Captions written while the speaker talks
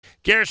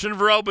Gershon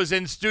Veroba's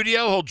in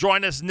studio. He'll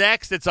join us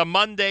next. It's a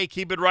Monday.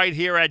 Keep it right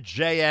here at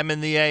JM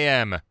in the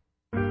AM.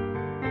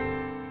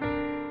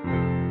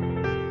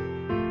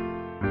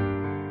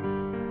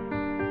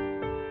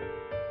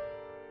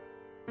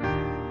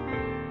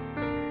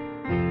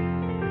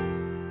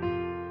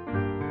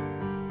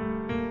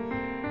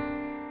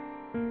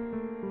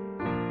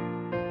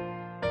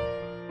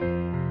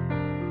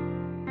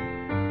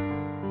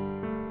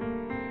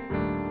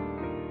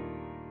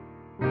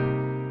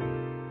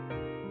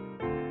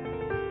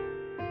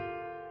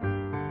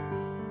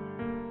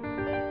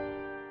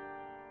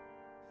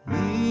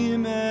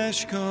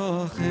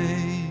 אשכחך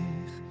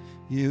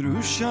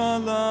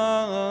ירושלים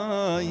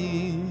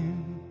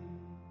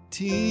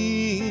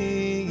תשכח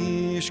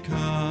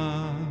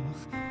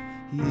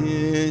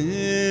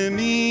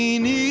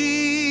ימיני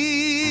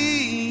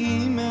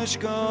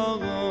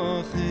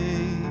אשכחך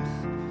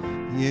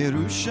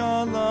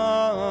ירושלים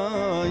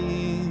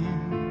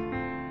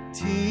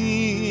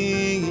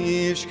תשכח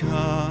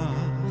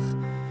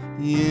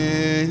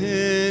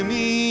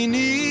ימיני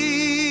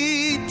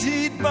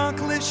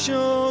תדבק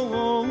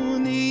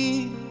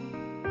לשוני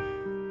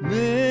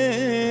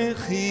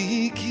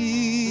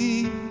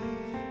מחיקי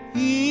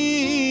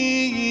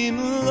אם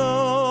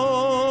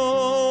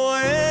לא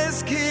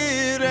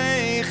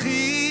אזכרך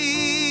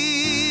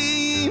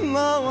אם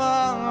לא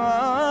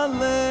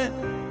אעלה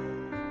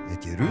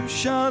את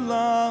ירושלים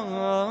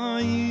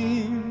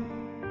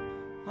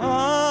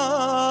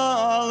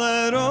על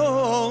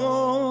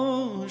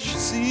ראש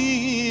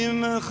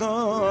שמחתי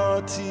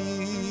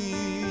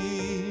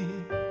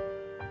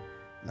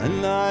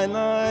la la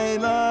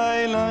la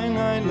la la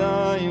la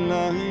la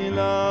la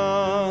la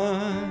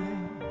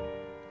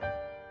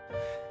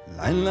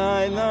la la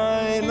la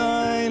la la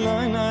la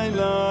la la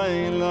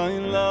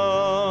la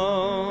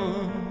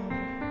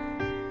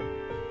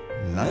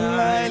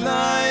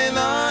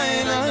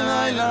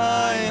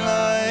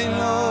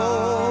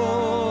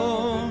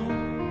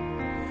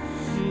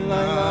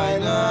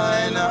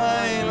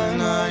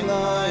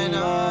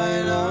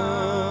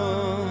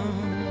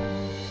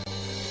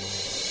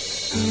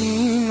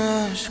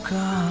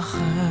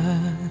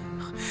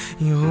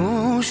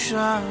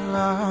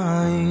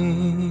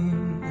ירושלים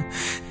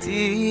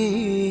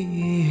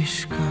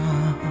תשכח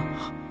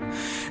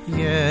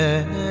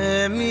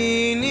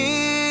ימיני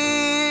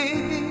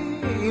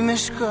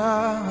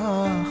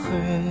אשכחך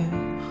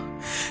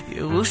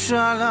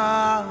ירושלים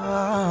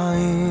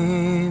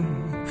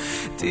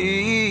תשכח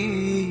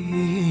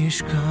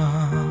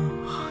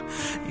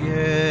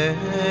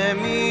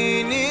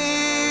ימיני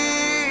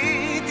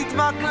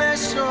תדבק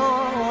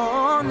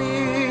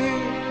לשוני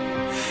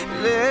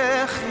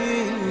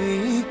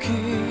לחיקי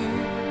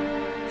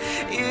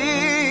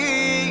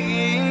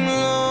אם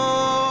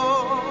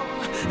לא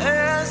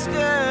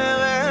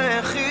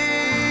אזכרך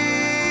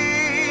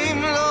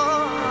אם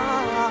לא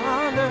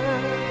אעלה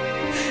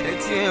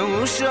את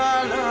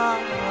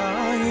ירושלים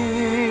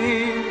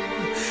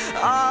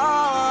על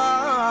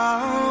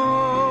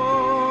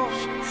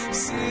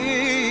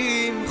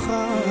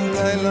שמחה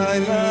לי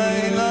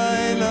לי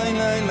לי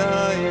לי לי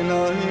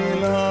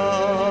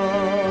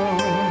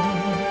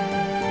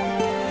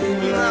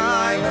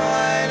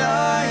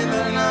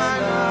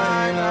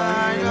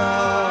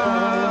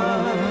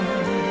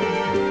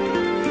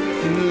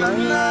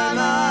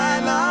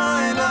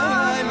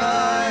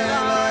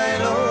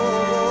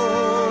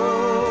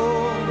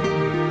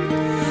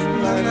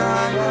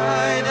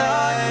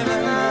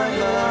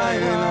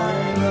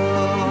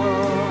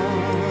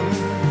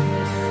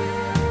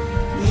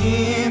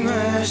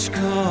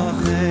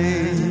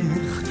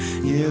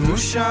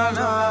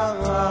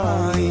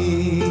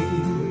ירושלים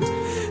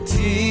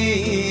תשכח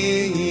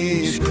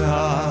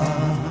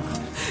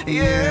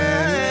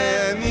ימיני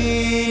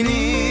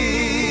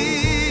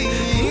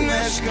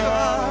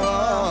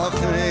אשכחך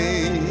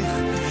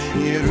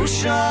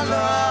ירושלים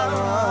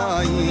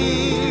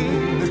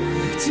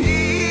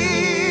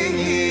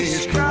תשכח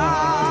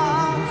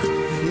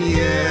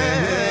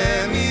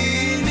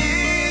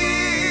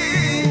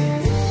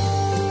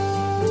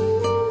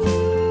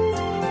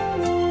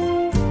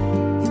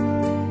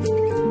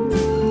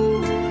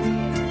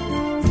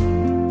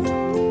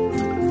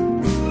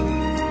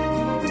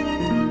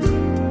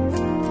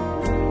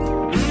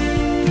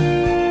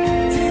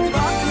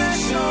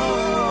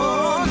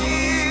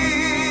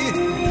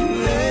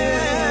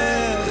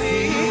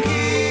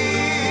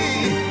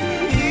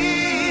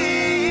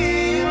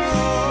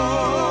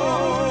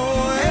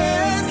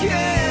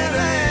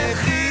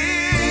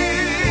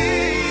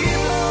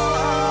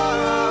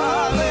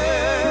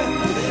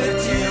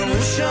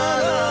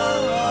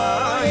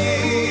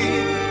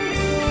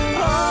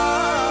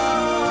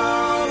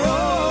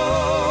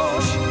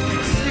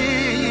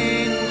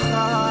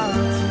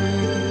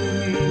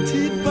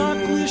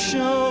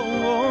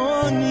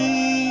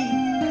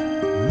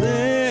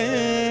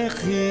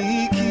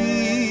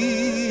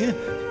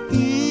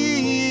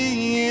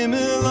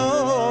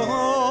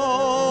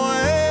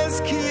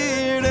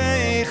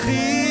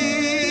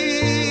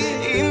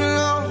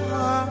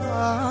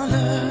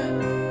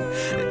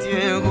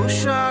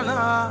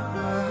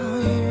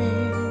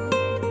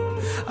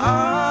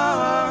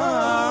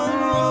על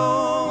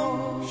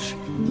ראש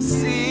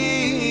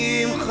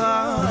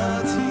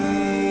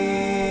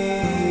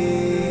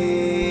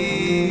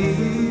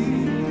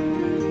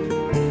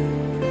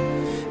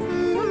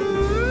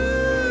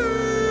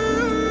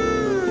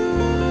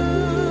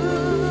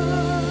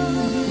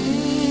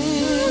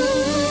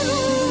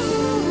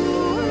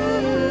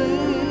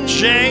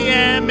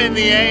JM in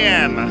the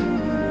AM.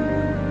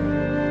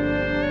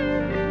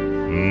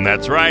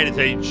 That's right. It's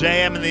a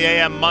JM in the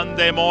AM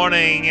Monday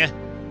morning.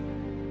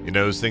 You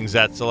know things,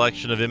 that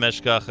selection of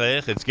Imesh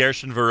Kachech. It's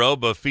Gershon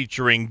Veroba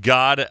featuring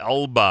God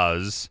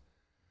Elbaz.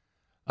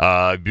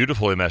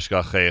 Beautiful Imesh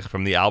Kachech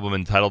from the album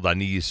entitled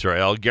Ani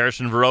Yisrael.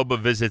 Gershon Veroba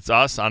visits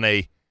us on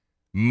a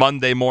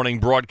Monday morning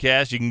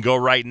broadcast. You can go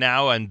right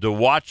now and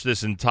watch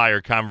this entire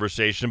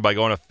conversation by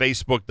going to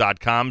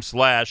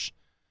facebook.com/Nachum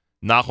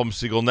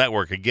Segal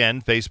Network.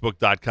 Again,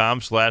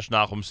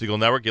 facebook.com/Nachum Segal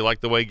Network. You like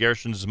the way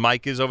Gershon's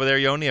mic is over there,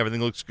 Yoni?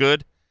 Everything looks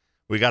good?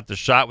 We got the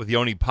shot with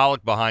Yoni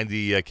Pollock behind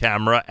the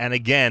camera. And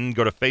again,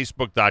 go to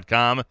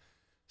facebook.com/Nachum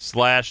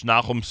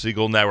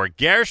Segal Network.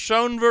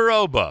 Gershon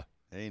Veroba.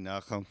 Hey,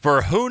 Nachum.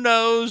 For who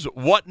knows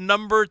what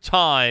number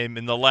time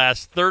in the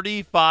last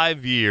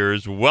 35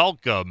 years,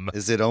 welcome.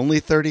 Is it only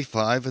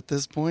 35 at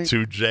this point?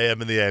 To JM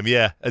in the AM.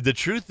 Yeah. The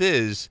truth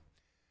is,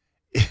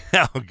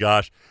 oh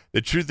gosh,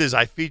 the truth is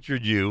I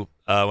featured you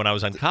when I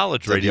was on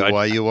college radio.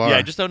 WYUR. Yeah,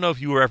 I just don't know if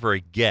you were ever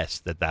a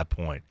guest at that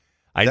point.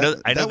 I know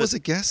that was a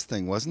guest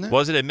thing, wasn't it?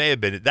 Was it? It may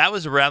have been. That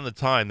was around the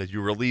time that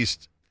you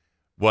released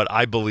what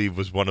I believe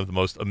was one of the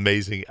most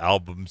amazing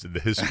albums in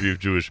the history of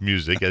Jewish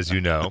music, as you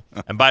know.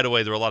 And by the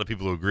way, there are a lot of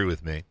people who agree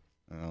with me.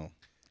 Oh.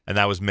 And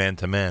that was Man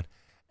to Man.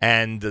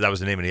 And that was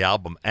the name of the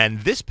album.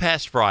 And this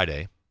past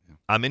Friday,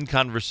 I'm in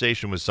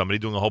conversation with somebody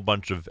doing a whole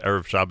bunch of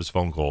Erev Shabbos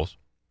phone calls.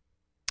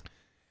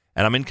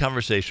 And I'm in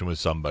conversation with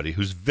somebody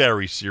who's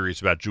very serious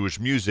about Jewish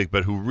music,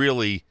 but who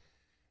really,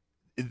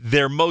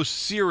 their most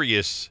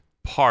serious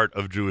part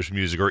of Jewish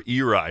music, or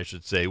era, I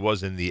should say,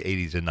 was in the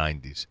 80s and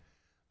 90s.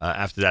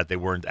 After that, they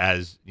weren't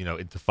as,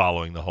 into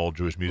following the whole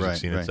Jewish music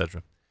scene,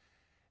 etc.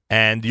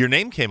 And your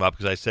name came up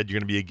because I said you're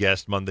going to be a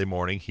guest Monday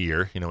morning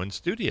here, in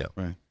studio.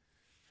 Right.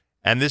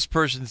 And this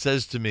person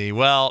says to me,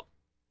 well,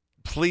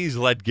 please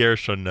let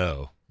Gershon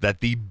know that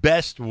the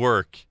best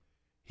work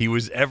he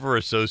was ever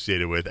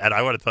associated with, and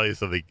I want to tell you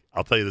something.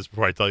 I'll tell you this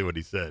before I tell you what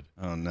he said.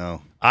 Oh,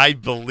 no. I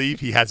believe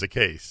he has a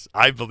case.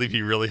 I believe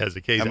he really has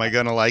a case. Am I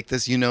going to like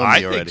this? You know me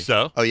I already. think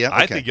so. Oh, yeah? Okay.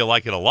 I think you'll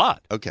like it a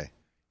lot. Okay.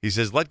 He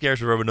says, let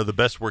Gershon Veroba know the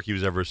best work he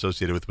was ever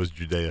associated with was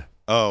Judea.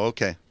 Oh,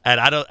 okay. And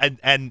I don't,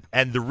 and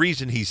the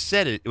reason he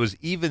said it was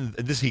even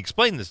this. He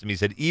explained this to me. He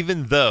said,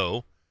 even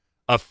though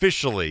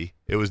officially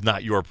it was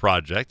not your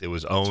project, it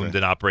was owned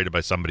and operated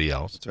by somebody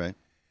else. That's right.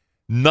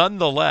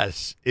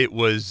 Nonetheless, it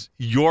was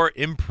your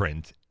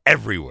imprint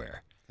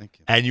everywhere. Thank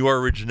you. And your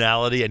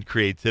originality and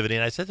creativity.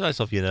 And I said to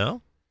myself,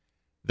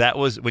 that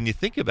was, when you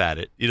think about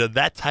it,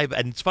 that type,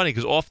 and it's funny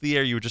because off the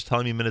air you were just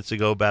telling me minutes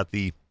ago about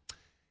the,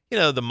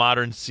 the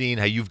modern scene,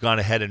 how you've gone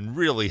ahead and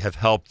really have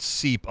helped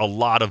seep a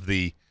lot of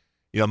the,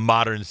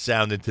 modern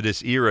sound into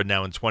this era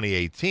now in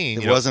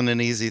 2018. It wasn't an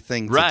easy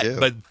thing to do. Right,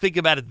 but think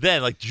about it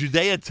then. Like,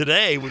 Judea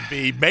today would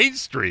be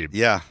mainstream.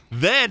 Yeah.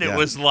 Then it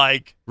was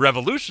like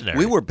revolutionary.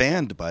 We were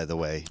banned, by the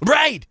way.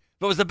 Right.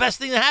 But it was the best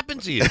thing that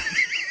happened to you.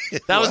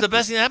 That was the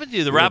best thing that happened to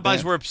you. The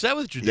rabbis were upset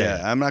with Judea.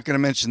 Yeah, I'm not going to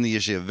mention the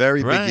yeshiva.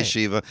 Very big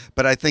yeshiva.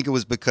 But I think it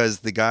was because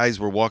the guys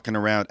were walking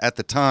around at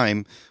the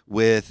time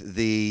with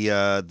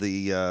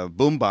the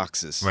boom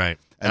boxes. Right.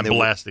 And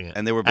blasting it.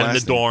 And they were blasting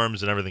and the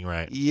dorms and everything,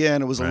 right. Yeah,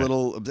 and it was a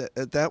little...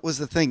 That was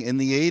the thing. In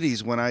the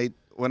 80s,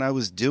 when I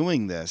was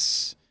doing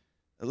this,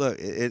 look,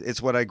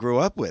 it's what I grew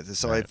up with.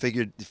 So I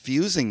figured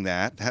fusing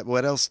that,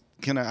 what else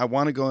can I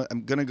want to go...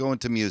 I'm going to go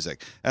into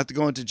music. I have to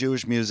go into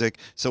Jewish music.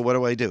 So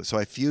what do? So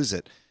I fuse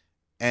it.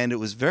 And it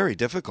was very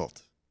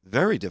difficult.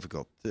 Very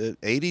difficult.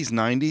 80s,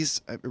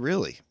 90s,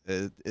 really.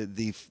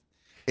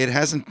 It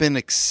hasn't been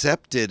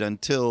accepted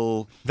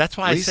until That's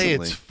why recently. I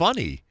say it's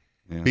funny.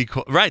 Yeah.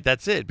 Because, right,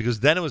 that's it.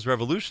 Because then it was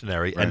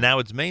revolutionary, and now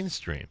it's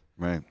mainstream.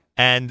 Right.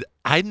 And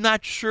I'm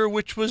not sure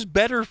which was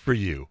better for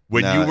you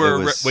when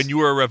No, when you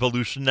were a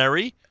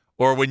revolutionary,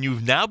 or when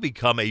you've now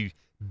become a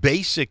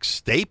basic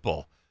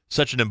staple,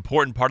 such an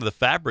important part of the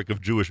fabric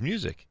of Jewish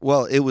music.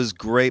 Well, it was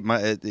great.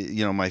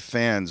 My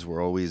fans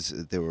were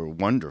they were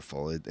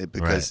wonderful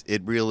because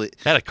it really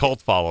had a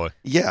cult following.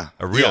 Yeah,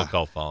 a real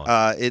cult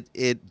following.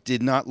 It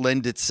did not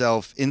lend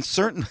itself in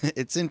certain.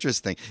 It's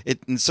interesting.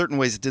 In certain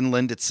ways, it didn't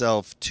lend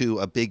itself to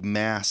a big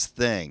mass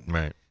thing.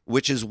 Right.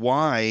 Which is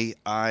why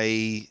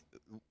I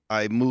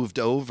moved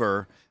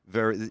over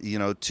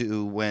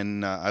to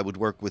when I would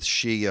work with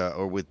Shia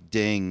or with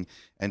Ding,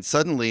 and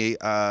suddenly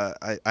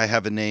I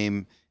have a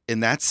name in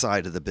that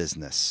side of the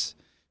business,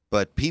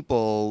 but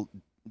people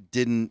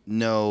didn't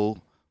know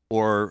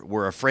or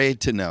were afraid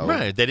to know.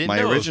 Right, they didn't my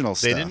know original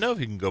stuff. They didn't know if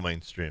you can go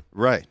mainstream.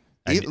 Right.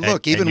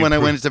 Even when I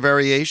went into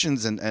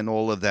variations and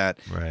all of that,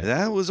 Right.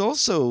 that was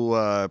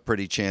also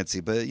pretty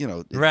chancy. But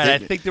Right. I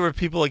think there were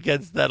people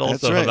against that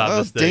also. that's right. About Oh,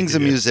 mistakes. Ding's a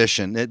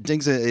musician.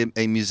 Ding's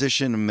a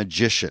musician, a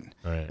magician.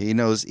 Right. He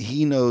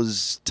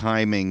knows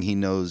timing. He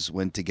knows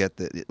when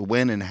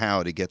and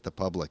how to get the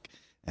public,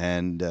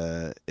 and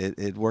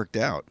it worked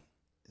out.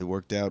 It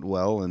worked out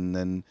well, and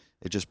then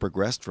it just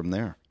progressed from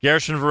there.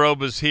 Gershon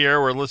Veroba's here.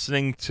 We're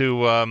listening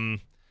to.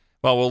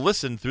 We'll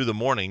listen through the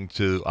morning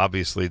to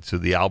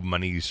the album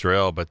on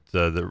Israel, but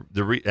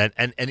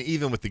and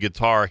even with the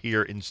guitar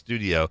here in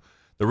studio,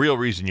 the real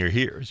reason you're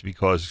here is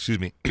because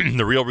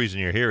the real reason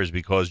you're here is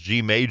because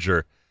G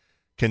major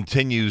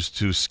continues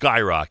to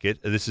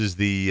skyrocket. This is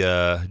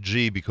the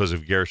G because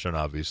of Gershon,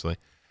 obviously.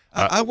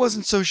 I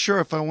wasn't so sure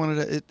if I wanted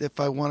it.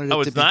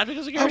 Oh, it's not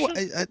because of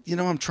Gershon?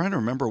 I'm trying to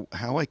remember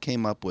how I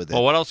came up with it.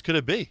 Well, what else could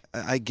it be?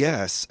 I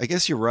guess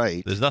you're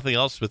right. There's nothing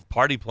else with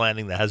party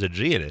planning that has a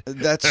G in it.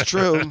 That's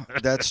true.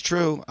 That's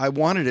true. I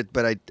wanted it,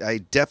 but I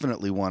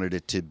definitely wanted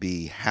it to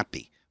be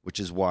happy, which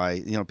is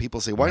why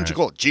people say, "Why don't you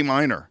call it G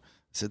minor?"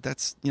 I said,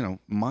 "That's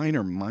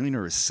minor.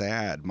 Minor is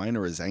sad.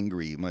 Minor is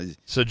angry."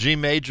 So G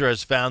major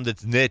has found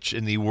its niche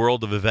in the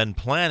world of event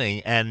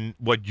planning, and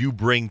what you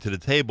bring to the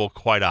table,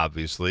 quite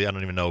obviously. I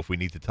don't even know if we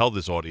need to tell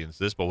this audience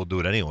this, but we'll do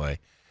it anyway,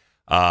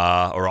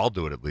 or I'll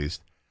do it at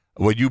least.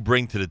 What you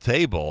bring to the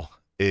table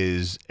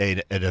is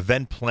an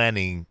event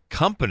planning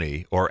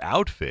company or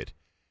outfit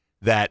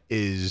that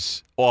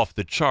is off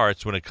the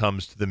charts when it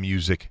comes to the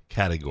music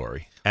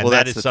category. And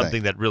that is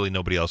something that really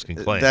nobody else can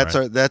claim.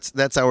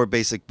 That's our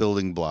basic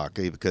building block,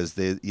 because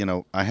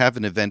I have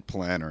an event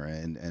planner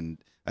and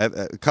I have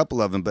a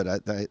couple of them, but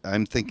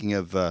I'm thinking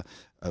of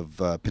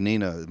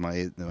Penina,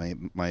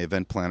 my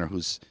event planner,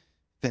 who's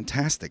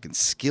fantastic and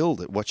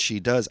skilled at what she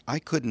does. I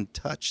couldn't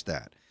touch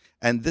that.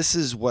 And this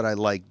is what I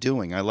like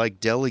doing. I like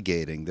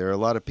delegating. There are a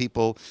lot of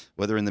people,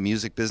 whether in the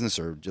music business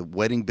or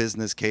wedding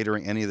business,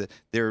 catering, any of that,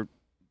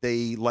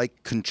 they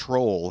like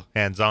control.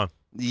 Hands-on.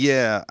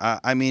 Yeah.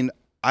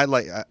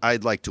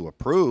 I'd like to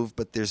approve,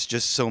 but there's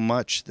just so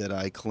much that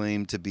I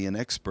claim to be an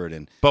expert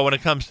in. But when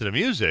it comes to the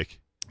music,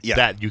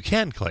 that you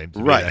can claim to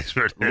be an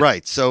expert in.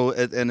 Right. So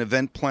an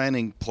event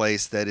planning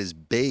place that is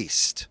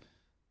based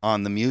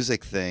on the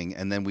music thing,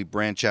 and then we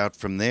branch out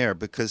from there,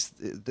 because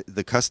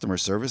the customer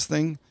service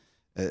thing,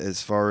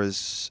 as far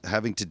as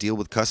having to deal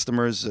with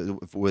customers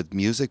with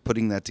music,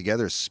 putting that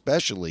together,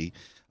 especially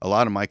a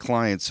lot of my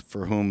clients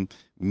for whom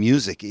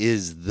music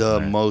is the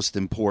most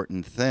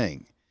important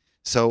thing.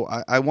 So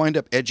I wind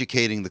up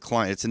educating the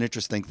client. It's an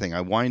interesting thing.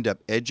 I wind up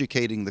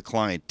educating the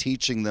client,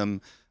 teaching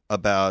them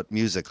about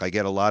music. I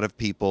get a lot of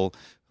people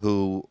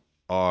who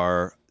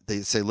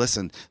they say,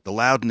 "Listen, the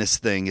loudness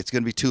thing, it's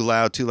going to be too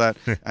loud, too loud."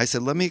 I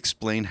said, "Let me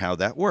explain how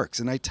that works."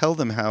 And I tell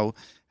them how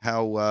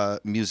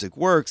music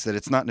works, that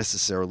it's not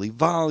necessarily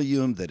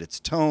volume, that it's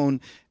tone.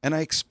 And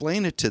I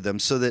explain it to them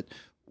so that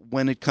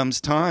when it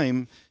comes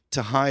time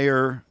to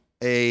hire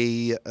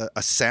a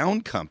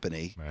sound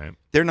company,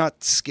 they're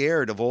not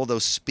scared of all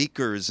those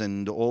speakers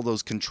and all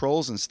those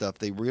controls and stuff.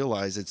 They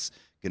realize it's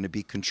going to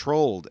be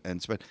controlled.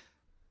 And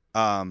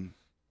I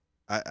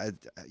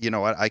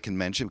can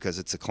mention, because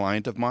it's a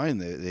client of mine.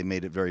 They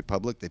made it very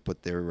public. They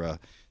put their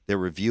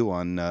review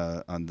on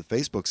the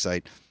Facebook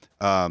site.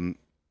 Chava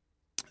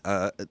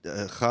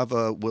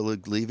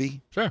Willig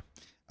Levy. Sure.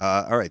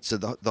 All right. So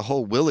the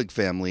whole Willig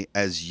family,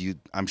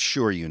 I'm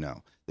sure you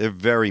know, they're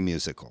very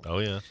musical. Oh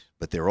yeah.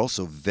 But they're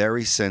also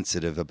very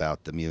sensitive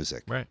about the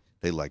music. Right.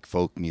 They like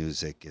folk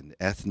music and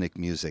ethnic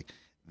music.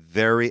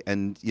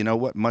 And you know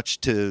what?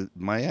 Much to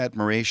my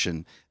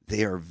admiration,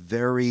 they are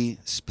very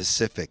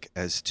specific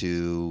as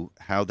to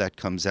how that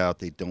comes out.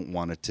 They don't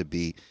want it to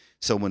be.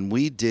 So when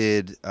we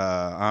did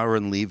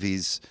Aaron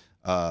Levy's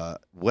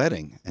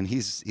wedding, and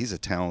he's a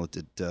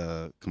talented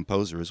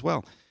composer as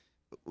well,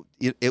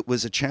 it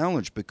was a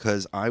challenge,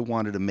 because I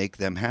wanted to make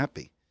them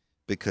happy,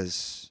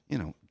 because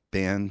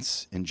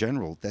bands in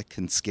general, that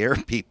can scare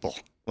people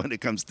when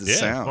it comes to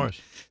sound. Of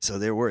course. So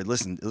they're worried.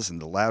 Listen,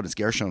 the loudest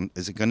Gershon,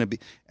 is it going to be?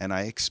 And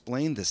I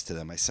explained this to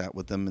them. I sat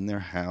with them in their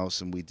house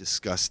and we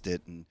discussed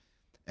it.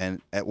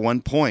 And at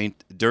one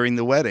point during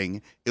the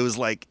wedding, it was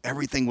like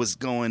everything was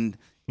going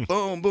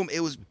boom, boom.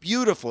 It was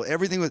beautiful.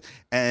 Everything was.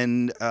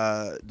 And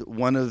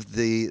one of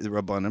the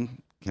Rabbanim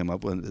came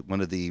up,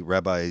 one of the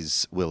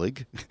rabbis,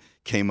 Willig,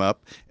 came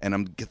up, and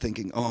I'm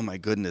thinking, oh my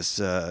goodness,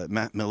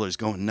 Matt Miller's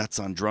going nuts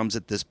on drums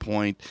at this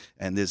point,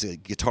 and there's a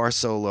guitar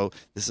solo.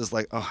 This is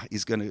like, oh,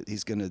 he's gonna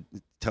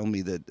tell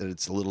me that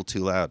it's a little too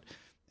loud,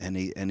 and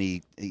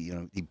he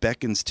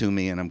beckons to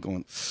me, and I'm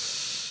going,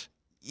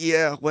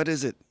 yeah, what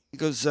is it? He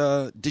goes,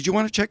 did you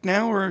want to check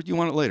now, or do you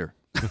want it later?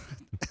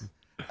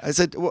 I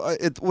said, well,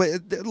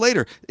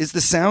 later. Is the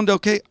sound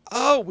okay?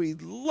 Oh, we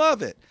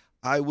love it.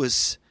 I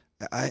was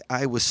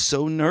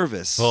so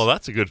nervous. Well,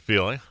 that's a good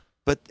feeling.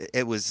 But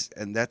it was,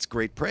 and that's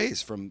great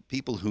praise from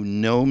people who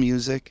know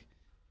music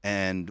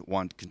and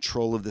want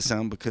control of the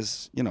sound,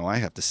 because, I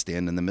have to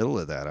stand in the middle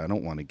of that. I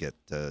don't want to get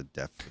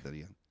deaf.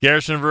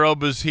 Gershon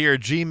Veroba's here.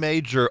 G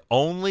major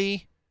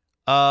only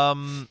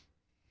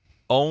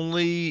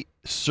only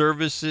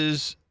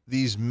services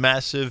these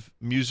massive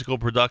musical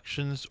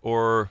productions,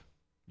 or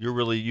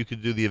you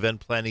could do the event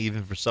planning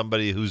even for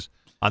somebody who's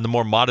on the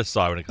more modest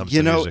side when it comes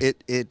to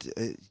music?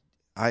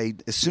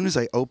 As soon as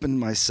I opened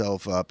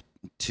myself up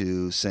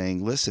to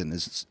saying, listen,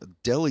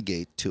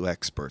 delegate to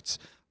experts,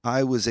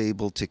 I was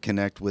able to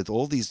connect with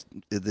all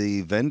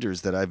the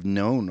vendors that I've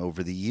known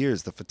over the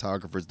years, the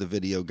photographers, the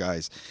video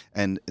guys,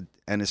 and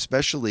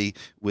especially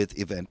with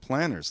event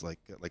planners like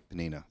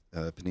Penina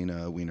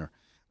Wiener.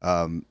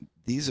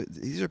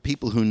 These are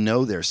people who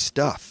know their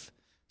stuff,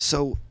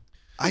 so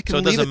I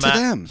can leave it to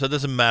them. So it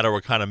doesn't matter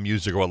what kind of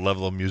music or what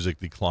level of music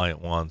the client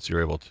wants.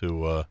 You're able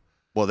to.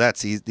 Well,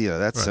 that's easy.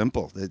 That's right.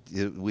 Simple.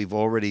 We've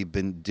already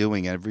been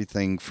doing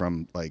everything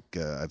from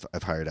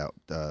I've hired out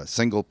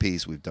single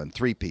piece. We've done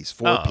 3-piece,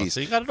 4-piece, so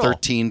you got it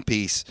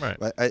 13-piece. Right.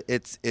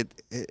 It's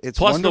Plus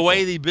wonderful. the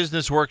way the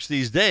business works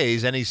these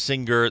days, any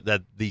singer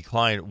that the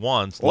client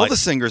wants, all the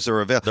singers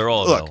are available. They're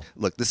all available.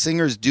 Look, the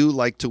singers do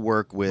like to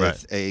work with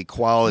Right. a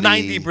quality.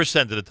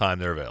 90% of the time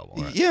they're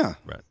available. Right? Yeah.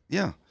 Right.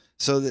 Yeah.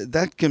 So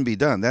that can be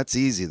done. That's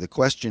easy. The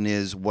question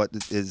is what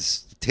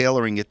is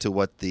tailoring it to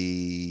what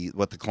the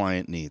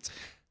client needs.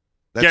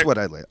 That's what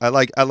I like. I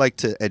like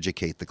to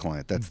educate the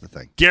client. That's the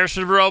thing.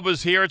 Gershon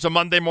Veroba's here. It's a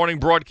Monday morning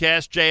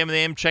broadcast. JM and the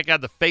AM. Check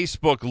out the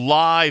Facebook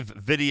Live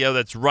video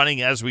that's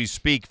running as we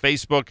speak.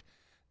 Facebook.com/Nachum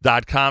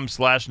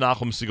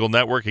Segal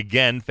Network.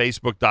 Again,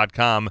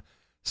 Facebook.com/Nachum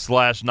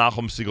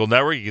Segal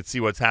Network. You can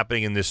see what's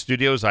happening in the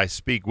studios. I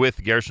speak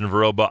with Gershon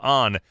Veroba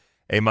on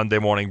a Monday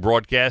morning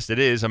broadcast. It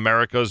is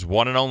America's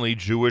one and only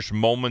Jewish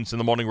Moments in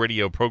the Morning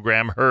radio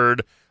program,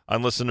 heard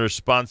on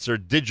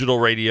listener-sponsored digital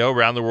radio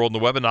around the world on the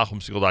web at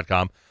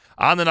NachumSegal.com,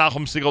 on the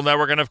Nachum Segal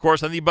Network, and, of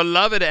course, on the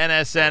beloved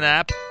NSN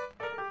app.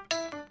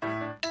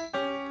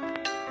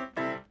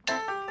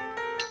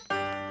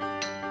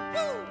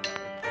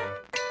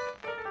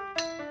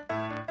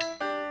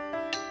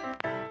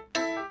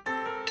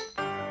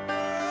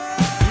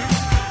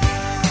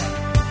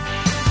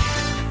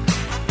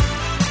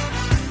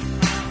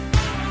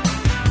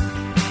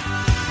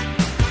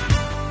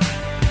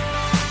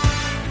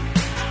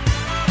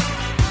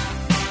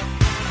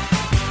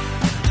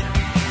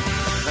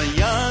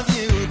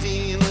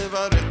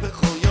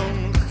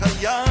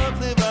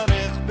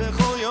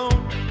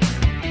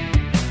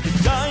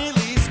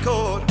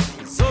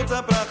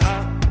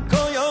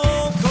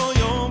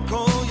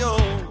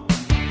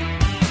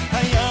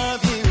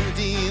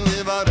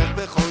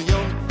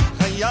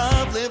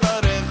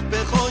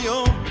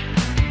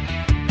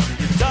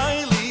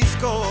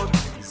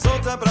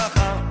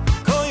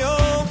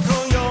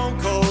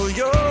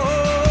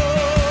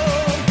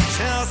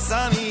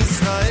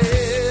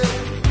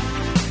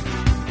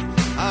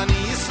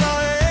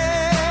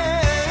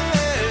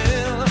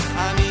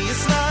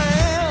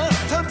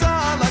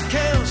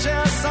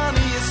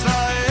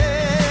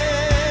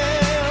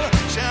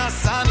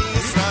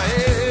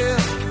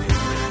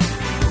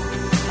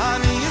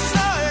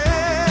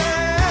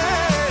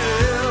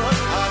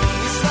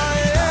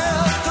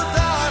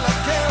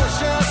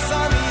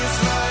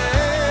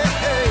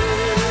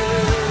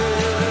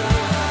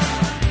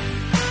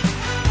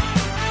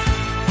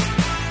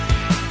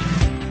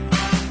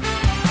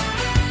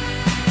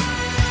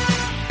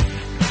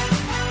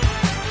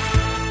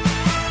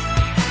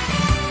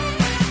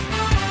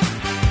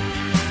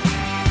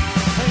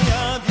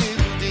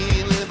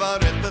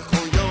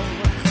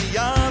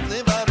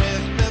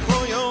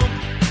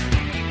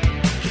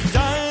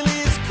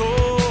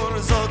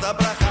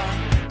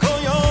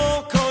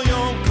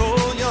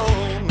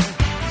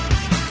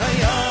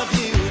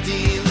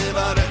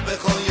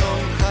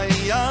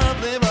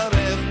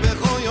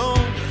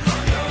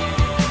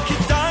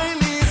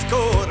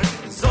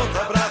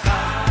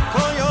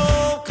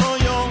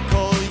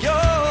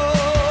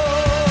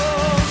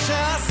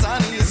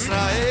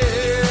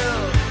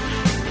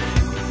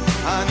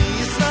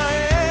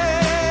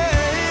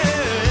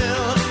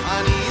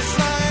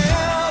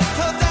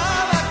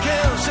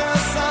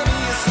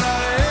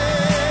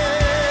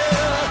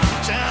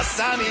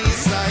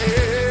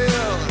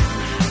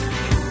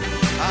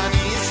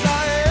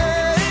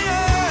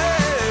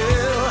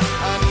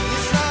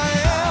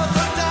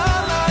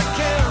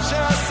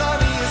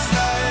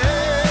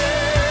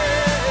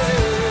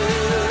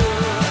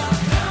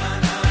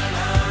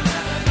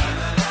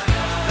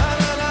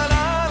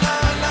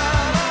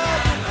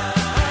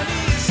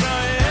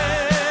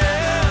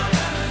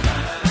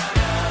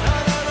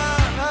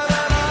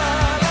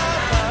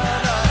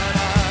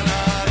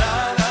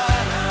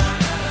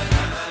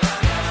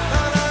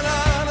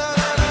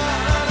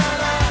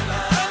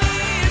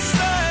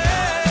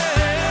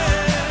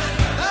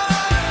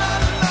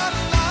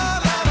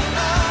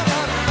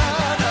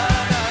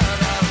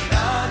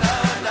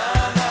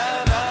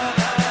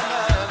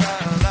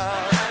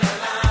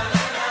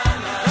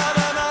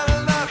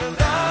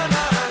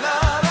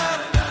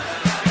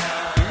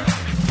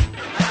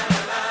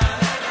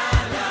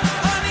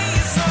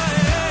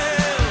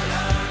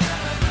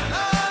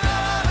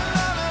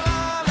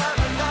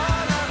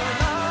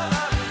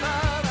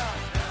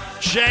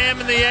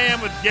 JM in the AM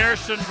with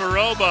Gershon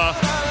Veroba.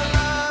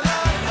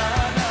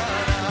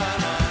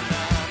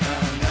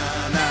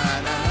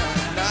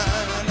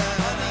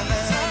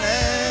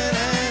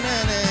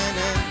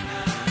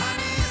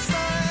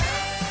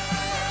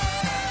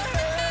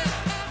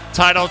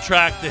 Title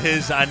track to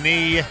his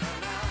Ani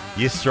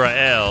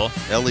Yisrael.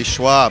 Ellie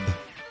Schwab.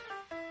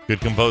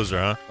 Good composer,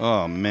 huh?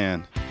 Oh,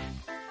 man.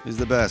 He's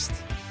the best.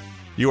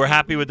 You were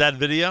happy with that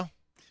video?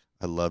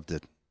 I loved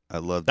it. I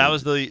loved That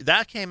it.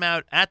 that came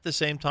out at the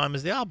same time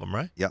as the album,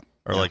 right? Yeah.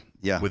 Or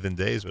yeah. within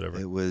days, whatever.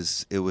 It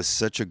was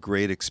such a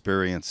great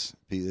experience.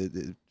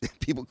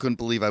 People couldn't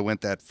believe I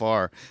went that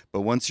far.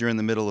 But once you're in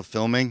the middle of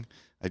filming,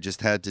 I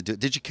just had to do it.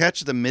 Did you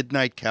catch the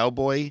Midnight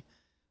Cowboy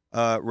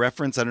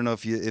reference? I don't know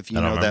if you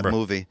know that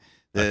movie.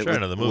 I'm sure I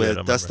know the movie.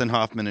 With Dustin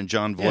Hoffman and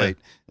John Voight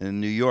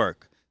in New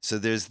York. So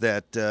there's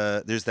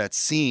that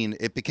scene.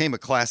 It became a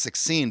classic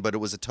scene, but it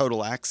was a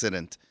total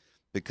accident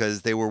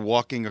because they were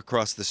walking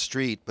across the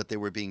street, but they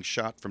were being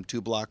shot from 2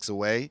 blocks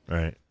away.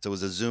 Right. So it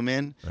was a zoom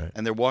in, right.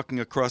 and they're walking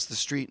across the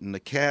street, and the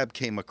cab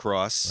came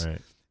across, right.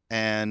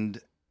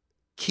 and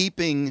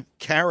keeping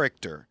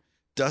character,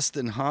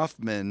 Dustin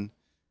Hoffman,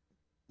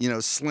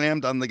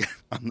 slammed on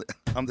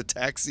the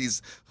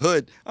taxi's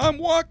hood. I'm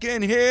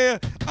walking here.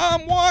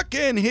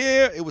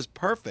 It was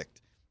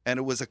perfect, and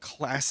it was a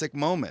classic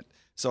moment.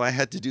 So I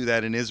had to do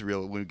that in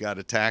Israel when we got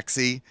a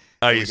taxi.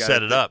 Oh, you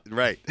set it up.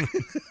 Right.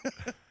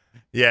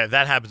 Yeah, if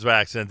that happens by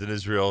accident in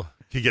Israel,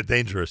 it can get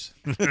dangerous.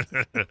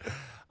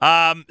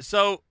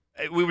 So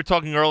we were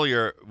talking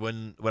earlier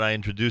when I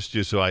introduced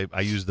you, so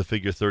I used the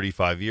figure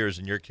 35 years.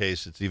 In your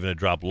case, it's even a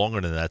drop longer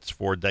than that. It's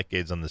 4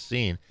 decades on the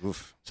scene.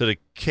 Oof. So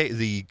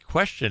the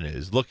question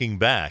is, looking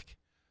back,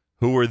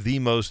 who were the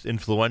most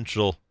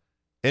influential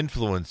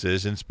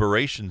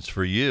inspirations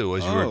for you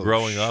as you were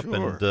growing up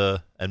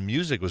and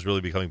music was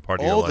really becoming part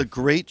of your life? All the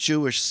great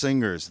Jewish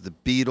singers, the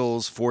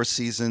Beatles, Four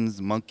Seasons,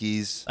 the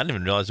Monkees. I didn't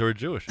even realize they were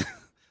Jewish.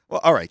 Well,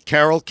 all right,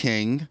 Carole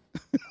King.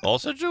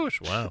 Also Jewish,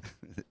 wow.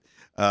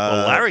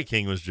 Well, Larry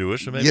King was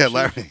Jewish. So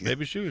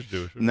maybe she was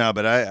Jewish. No,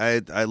 but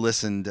I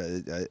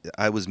listened.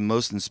 I was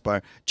most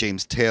inspired.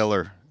 James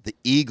Taylor, the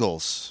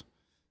Eagles,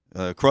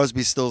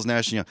 Crosby, Stills,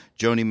 Nash & Young,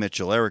 Joni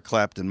Mitchell, Eric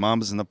Clapton,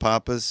 Mamas and the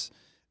Papas.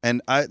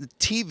 And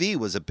TV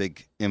was a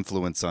big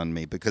influence on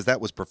me because that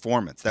was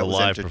performance. That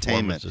was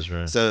entertainment.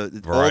 Right. So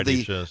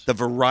the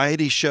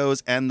variety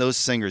shows and those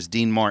singers,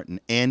 Dean Martin,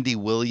 Andy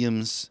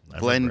Williams,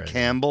 Glenn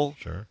Campbell.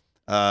 Sure.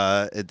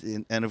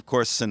 And of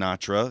course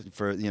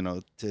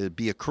Sinatra to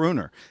be a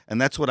crooner,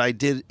 and that's what I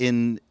did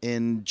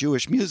in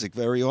Jewish music.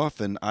 Very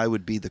often I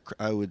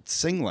would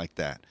sing like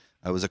that.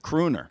 I was a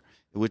crooner,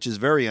 which is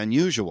very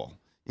unusual.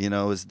 There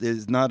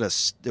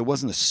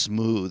wasn't a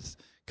smooth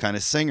kind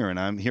of singer, and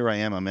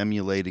I'm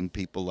emulating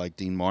people like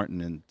Dean Martin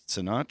and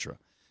Sinatra.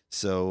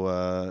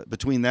 So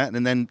between that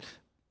and then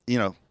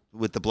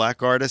with the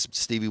black artists,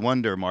 Stevie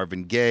Wonder,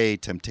 Marvin Gaye,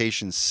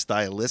 Temptations,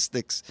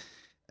 Stylistics,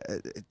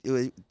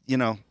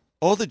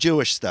 all the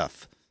Jewish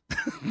stuff.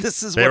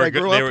 This is what I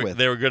grew up with.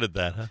 They were good at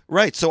that, huh?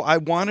 Right. So I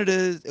wanted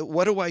to.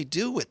 What do I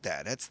do with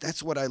that?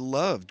 That's what I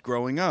loved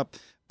growing up.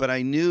 But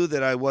I knew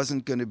that I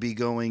wasn't going to be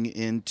going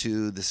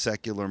into the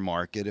secular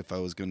market if I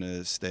was going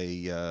to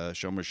stay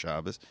Shomer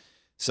Shabbos.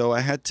 So I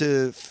had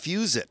to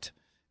fuse it,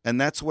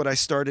 and that's what I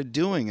started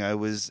doing. I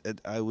was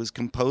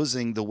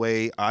composing the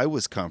way I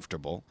was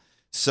comfortable.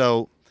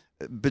 So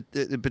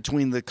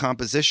between the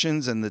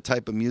compositions and the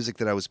type of music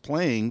that I was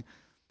playing,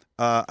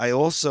 I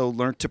also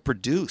learned to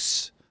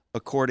produce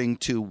according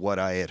to what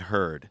I had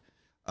heard,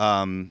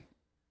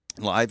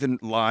 live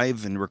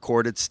and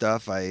recorded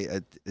stuff.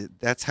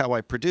 That's how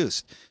I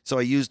produced. So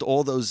I used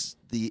all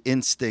the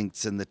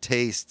instincts and the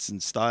tastes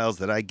and styles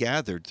that I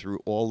gathered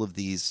through all of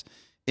these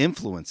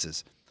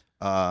influences.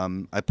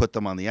 I put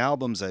them on the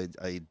albums.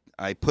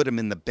 I put them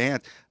in the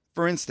band.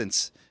 For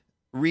instance,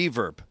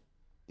 reverb.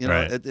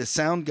 The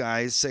sound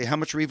guys say, "How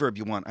much reverb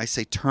you want?" I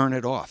say, "Turn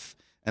it off,"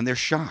 and they're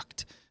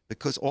shocked.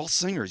 Because all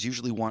singers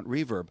usually want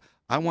reverb.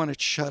 I want it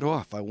shut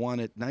off. I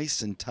want it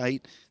nice and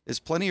tight.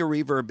 There's plenty of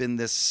reverb in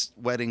this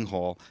wedding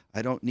hall.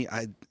 I don't need.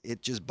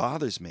 It just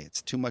bothers me.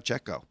 It's too much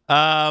echo.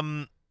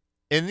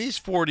 In these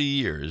 40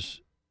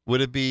 years,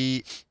 would it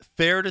be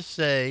fair to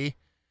say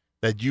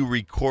that you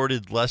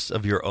recorded less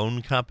of your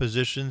own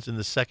compositions in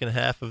the second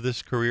half of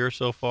this career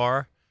so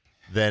far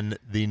than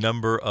the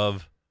number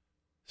of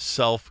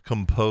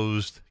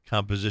self-composed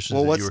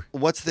compositions? Well,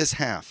 what's this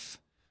half?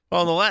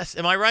 Well,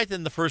 am I right that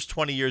in the first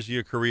 20 years of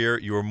your career,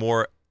 you were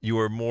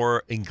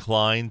more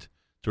inclined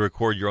to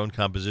record your own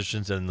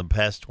compositions than in the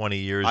past 20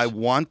 years? I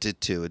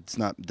wanted to.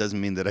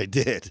 Doesn't mean that I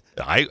did.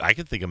 I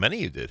can think of many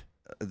you did.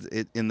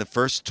 In the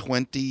first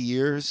 20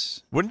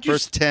 years? Wouldn't you?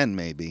 First 10,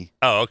 maybe.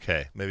 Oh,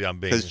 okay. Maybe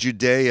I'm being... Because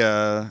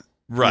Judea...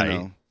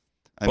 Right.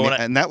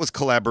 And that was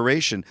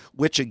collaboration,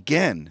 which,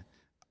 again...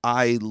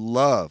 I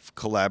love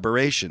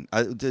collaboration.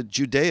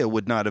 Judea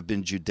would not have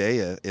been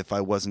Judea if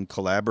I wasn't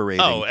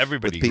collaborating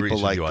everybody with people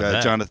like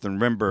with Jonathan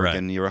Rimberg right.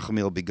 and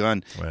Yerachmiel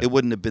Begun. Right. It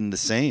wouldn't have been the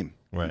same,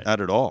 right.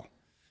 Not at all.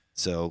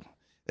 So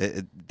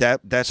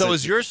that's. So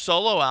is your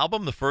solo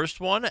album, the first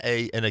one,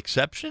 an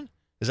exception?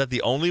 Is that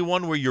the only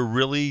one where you're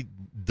really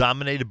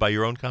dominated by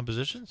your own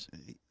compositions?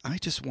 I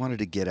just wanted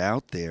to get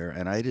out there,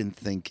 and I didn't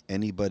think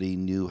anybody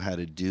knew how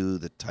to do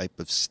the type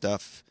of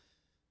stuff,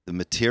 the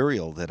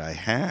material that I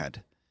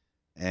had.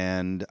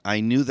 And I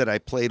knew that I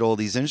played all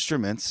these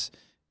instruments,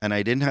 and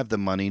I didn't have the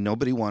money.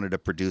 Nobody wanted to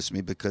produce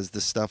me because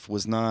the stuff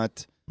was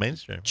not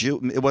mainstream.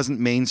 It wasn't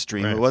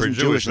mainstream. Right. It wasn't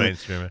For Jewish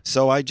mainstream.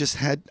 So I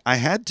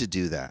had to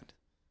do that.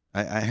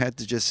 I had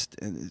to just,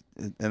 and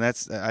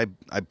that's, I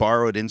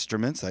borrowed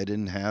instruments. I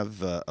didn't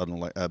have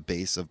a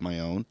bass of my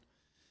own.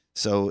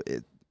 So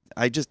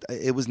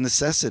it was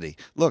necessity.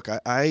 Look,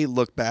 I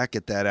look back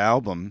at that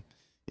album,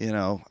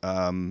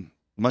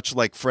 much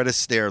like Fred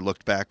Astaire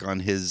looked back on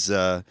his,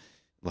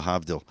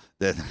 Lahavdil,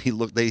 that he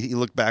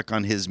looked back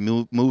on his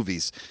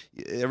movies.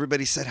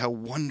 Everybody said how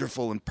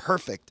wonderful and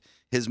perfect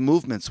his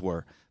movements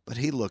were. But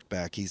he looked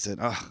back, he said,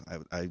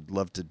 I'd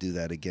love to do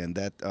that again.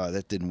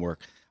 That didn't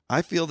work.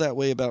 I feel that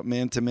way about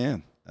Man to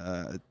Man,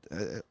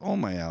 all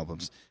my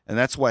albums. And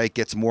that's why it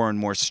gets more and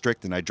more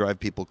strict, and I drive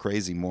people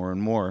crazy more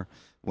and more.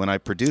 When I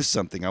produce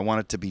something, I want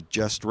it to be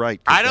just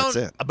right. That's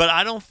it. But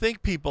I don't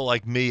think people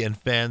like me and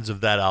fans of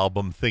that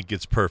album think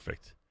it's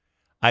perfect.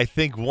 I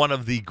think one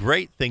of the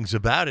great things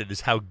about it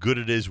is how good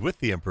it is with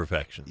the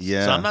imperfections.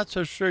 Yeah. So I'm not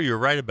so sure you're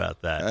right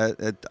about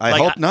that. I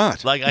hope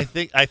not. I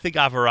think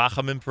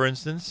Avarachamim, for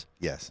instance.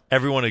 Yes.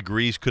 Everyone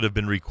agrees could have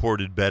been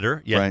recorded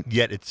better.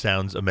 Yet it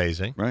sounds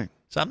amazing. Right.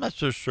 So I'm not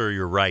so sure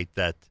you're right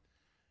that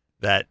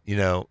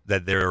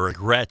there are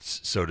regrets,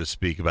 so to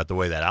speak, about the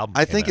way that album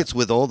came think out. it's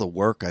with all the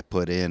work I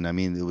put in. I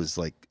mean, it was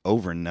like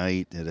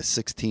overnight at a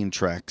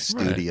 16-track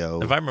studio.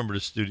 Right. If I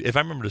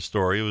remember the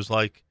story, it was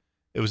like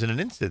it was in an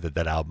instant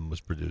that album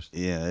was produced.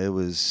 Yeah, it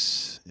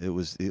was.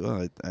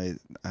 Well,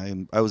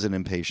 I was an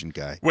impatient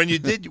guy. When you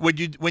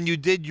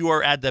did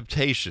your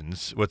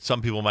adaptations, what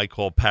some people might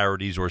call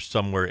parodies, or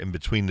somewhere in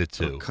between the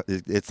two.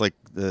 It's like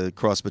the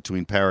cross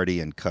between parody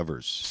and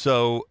covers.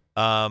 So,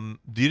 you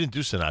didn't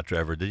do Sinatra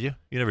ever, did you?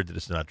 You never did a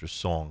Sinatra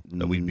song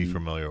that we'd be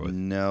familiar with.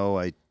 No,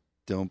 I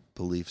don't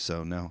believe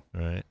so. No.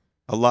 Right.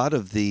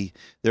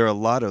 There are a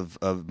lot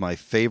of my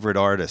favorite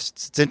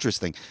artists. It's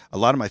interesting. A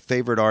lot of my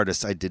favorite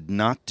artists I did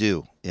not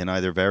do in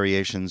either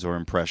variations or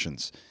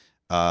impressions,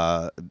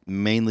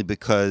 mainly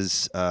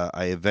because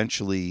I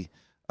eventually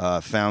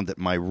found that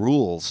my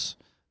rules,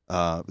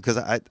 because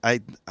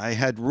I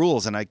had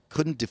rules and I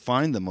couldn't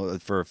define them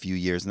for a few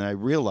years, and I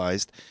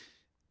realized,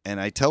 and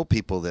I tell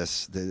people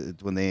this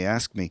when they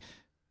ask me,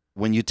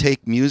 when you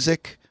take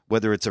music,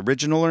 whether it's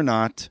original or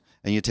not,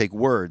 and you take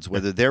words,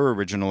 whether they're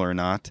original or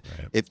not,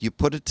 right, if you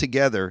put it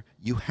together,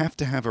 you have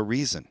to have a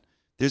reason.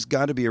 There's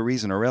got to be a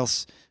reason, or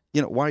else,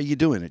 why are you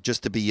doing it?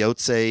 Just to be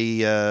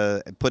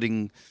Yotze,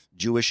 putting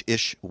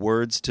Jewish-ish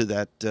words to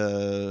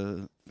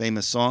that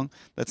famous song?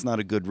 That's not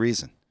a good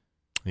reason.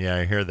 Yeah,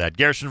 I hear that.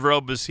 Gershon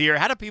Veroba is here.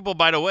 How do people,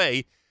 by the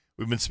way,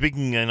 we've been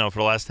speaking, for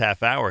the last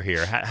half hour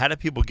here, how do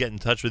people get in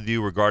touch with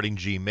you regarding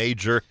G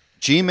Major?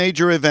 G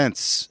Major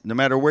Events. No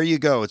matter where you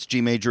go, it's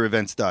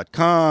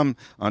gmajorevents.com,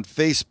 on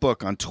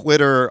Facebook, on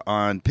Twitter,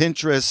 on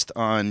Pinterest,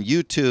 on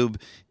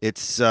YouTube.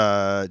 It's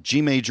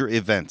G Major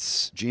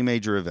Events. G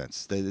Major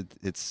Events.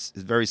 It's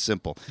very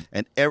simple.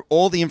 And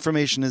all the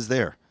information is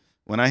there.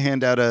 When I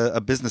hand out a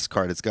business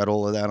card, it's got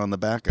all of that on the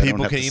back.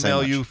 People can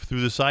email you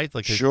through the site?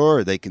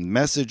 Sure. They can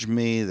message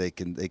me.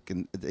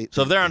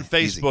 So if they're on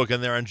Facebook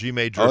and they're on G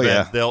Major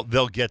Events,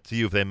 they'll get to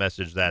you if they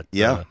message that.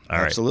 Yeah, all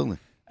absolutely. Right.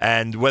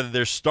 And whether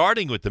they're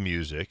starting with the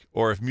music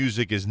or if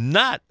music is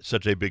not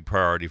such a big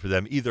priority for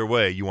them, either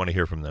way, you want to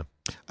hear from them.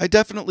 I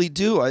definitely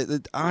do.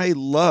 I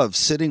love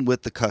sitting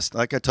with the customer.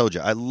 Like I told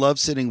you, I love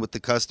sitting with the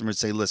customer and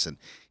say, listen,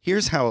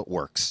 here's how it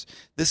works.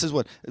 This is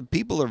what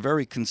people are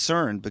very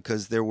concerned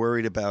because they're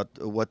worried about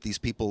what these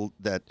people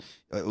that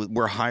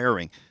we're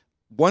hiring.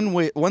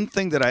 One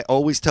thing that I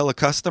always tell a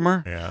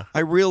customer, I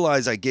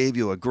realize I gave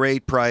you a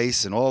great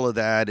price and all of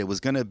that. It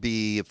was going to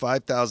be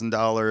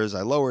 $5,000.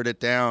 I lowered it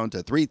down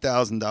to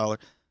 $3,000,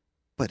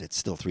 but it's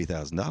still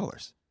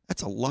 $3,000.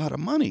 That's a lot of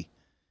money.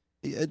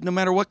 No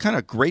matter what kind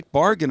of great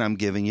bargain I'm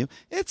giving you,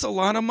 it's a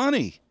lot of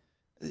money.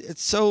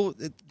 So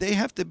they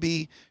have to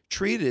be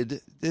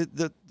treated,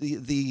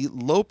 the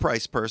low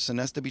price person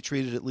has to be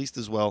treated at least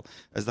as well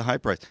as the high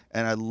price.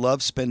 And I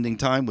love spending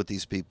time with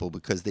these people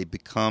because they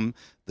become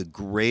the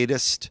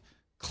greatest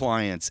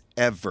clients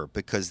ever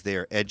because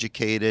they're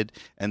educated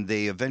and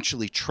they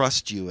eventually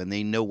trust you and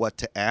they know what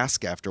to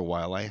ask after a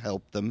while. I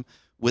help them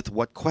with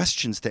what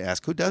questions to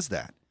ask. Who does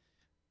that?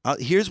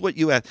 Here's what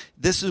you ask.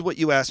 This is what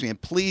you asked me.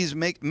 And please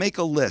make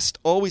a list.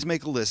 Always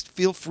make a list.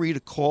 Feel free to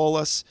call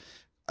us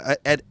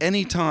at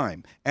any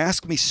time.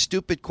 Ask me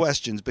stupid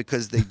questions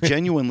because they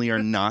genuinely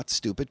are not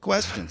stupid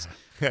questions.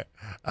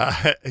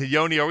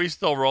 Yoni, are we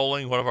still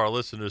rolling? One of our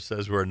listeners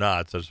says we're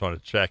not, so I just want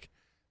to check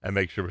and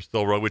make sure we're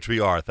still rolling, which we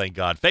are, thank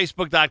God.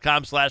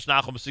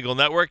 Facebook.com/Nachum Segal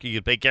Network. You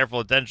can pay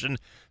careful attention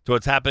to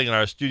what's happening in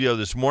our studio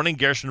this morning.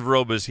 Gershon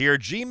Veroba is here.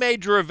 G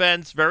Major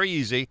Events, very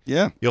easy.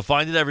 Yeah. You'll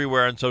find it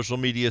everywhere on social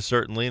media,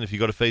 certainly. And if you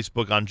go to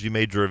Facebook on G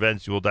Major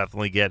Events, you will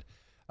definitely get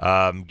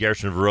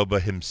Gershon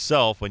Veroba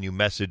himself when you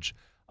message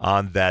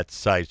on that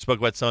site. Spoke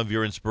about some of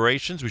your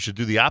inspirations. We should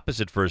do the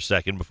opposite for a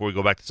second before we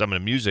go back to some of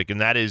the music, and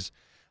that is,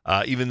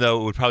 even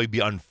though it would probably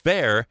be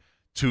unfair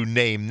to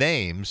name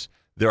names,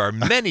 there are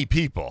many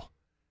people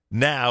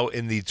now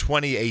in the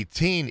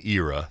 2018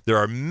 era, there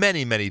are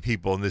many, many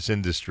people in this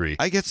industry.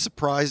 I get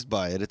surprised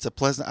by it. It's a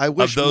pleasant.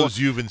 Of those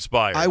you've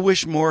inspired. I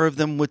wish more of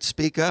them would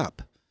speak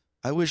up.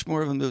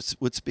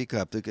 Would speak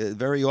up.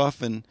 Very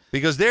often.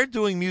 Because they're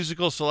doing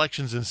musical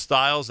selections and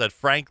styles that,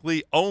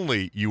 frankly,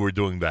 only you were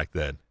doing back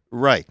then.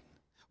 Right.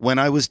 When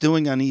I was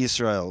doing Ani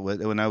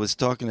Yisrael, when I was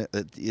talking,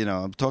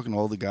 I'm talking to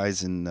all the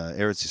guys in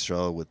Eretz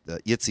Yisrael with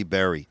Yitzi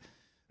Berry,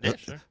 Yeah,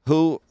 sure.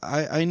 who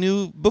I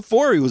knew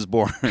before he was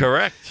born.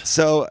 Correct.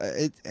 So,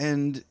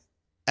 and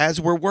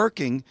as we're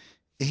working,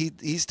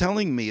 he's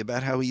telling me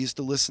about how he used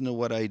to listen to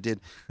what I did.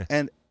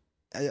 And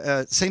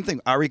same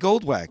thing, Ari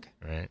Goldwag.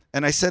 Right.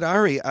 And I said,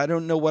 Ari, I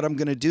don't know what I'm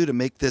going to do to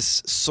make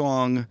this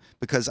song,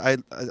 because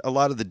a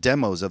lot of the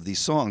demos of these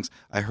songs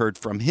I heard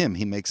from him.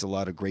 He makes a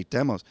lot of great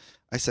demos.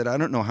 I said, I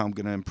don't know how I'm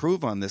going to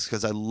improve on this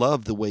because I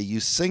love the way you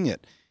sing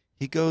it.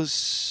 He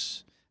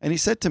goes, and he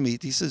said to me,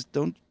 he says,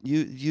 don't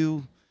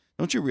you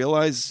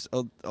realize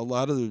a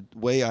lot of the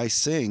way I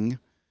sing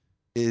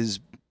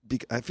is,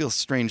 I feel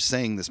strange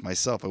saying this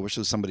myself. I wish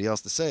there was somebody else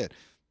to say it.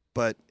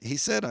 But he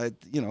said, I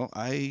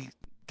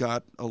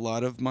got a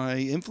lot of my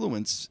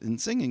influence in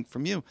singing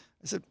from you.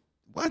 I said,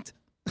 what?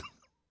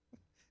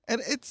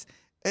 And it's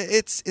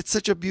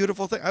such a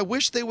beautiful thing. I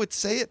wish they would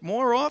say it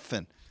more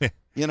often,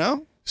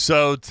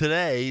 So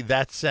today,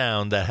 that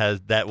sound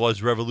that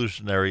was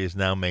revolutionary is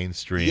now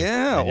mainstream.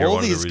 Yeah, all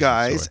these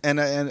guys,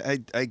 and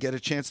I get a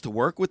chance to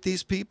work with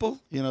these people,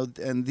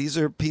 and these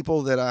are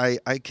people that I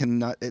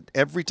cannot,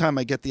 every time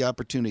I get the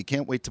opportunity,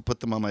 can't wait to put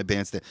them on my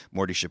bandstand.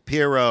 Morty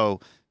Shapiro,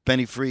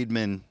 Benny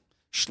Friedman,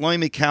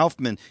 Shloime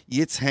Kaufman,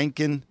 Yitz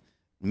Henkin,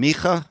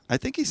 Micha. I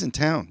think he's in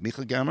town.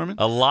 Micha Gamerman.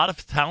 A lot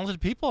of talented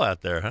people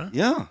out there, huh?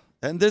 Yeah,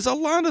 and there's a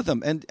lot of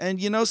them.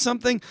 And you know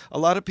something? A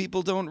lot of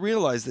people don't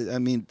realize that. I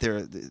mean,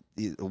 they're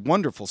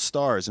wonderful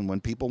stars, and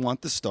when people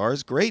want the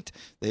stars, great,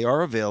 they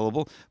are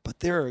available. But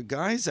there are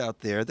guys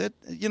out there that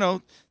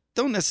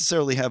don't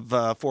necessarily have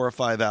 4 or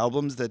 5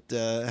 albums, that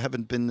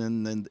haven't been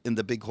in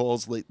the big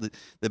halls lately,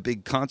 the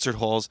big concert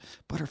halls,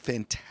 but are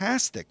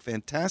fantastic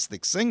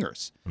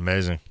singers.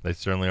 Amazing. They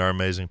certainly are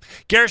amazing.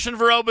 Gershon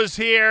Veroba's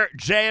here,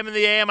 JM in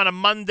the AM on a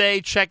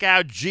Monday. Check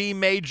out G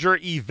Major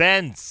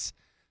Events.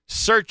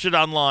 Search it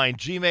online,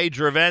 G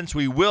Major Events.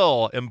 We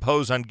will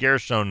impose on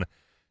Gershon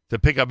to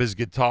pick up his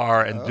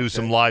guitar and do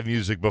some live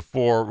music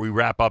before we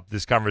wrap up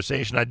this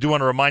conversation. I do want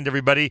to remind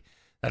everybody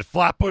that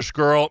Flatbush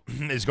Girl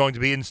is going to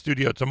be in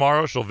studio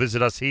tomorrow. She'll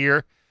visit us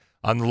here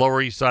on the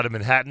Lower East Side of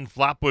Manhattan.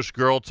 Flatbush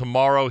Girl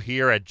tomorrow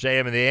here at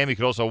JM in the AM. You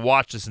can also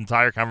watch this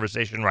entire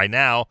conversation right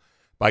now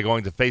by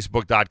going to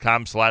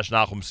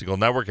Facebook.com/Nachum Segal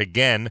Network.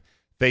 Again,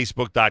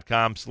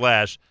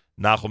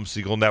 Facebook.com/Nachum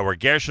Segal Network.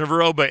 Gershon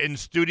Veroba in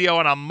studio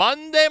on a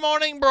Monday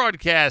morning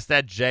broadcast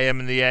at JM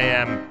in the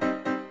AM.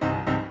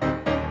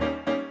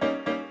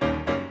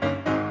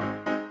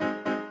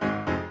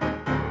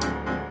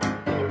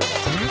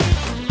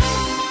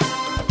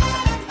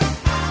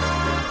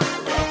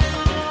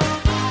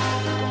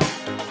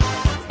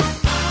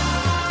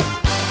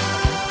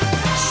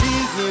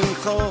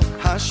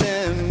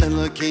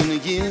 Malkeinu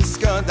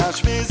Yiskadash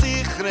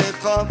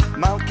v'zichrecha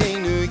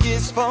Malkeinu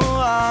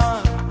Yispoah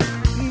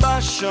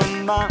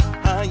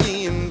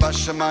Bashamayim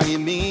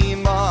Bashamayim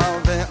Imal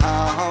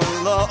ve'al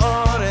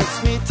la'oretz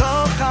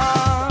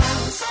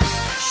mitochas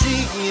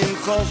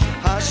Shiyimcho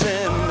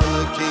Hashem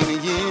Malkeinu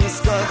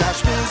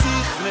Yiskadash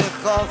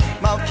v'zichrecha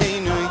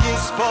Malkeinu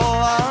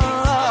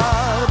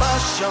Yispoah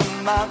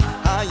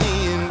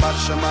Bashamayim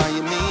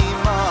Bashamayim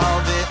Imal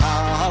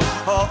ve'al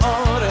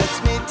la'oretz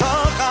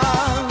mitochas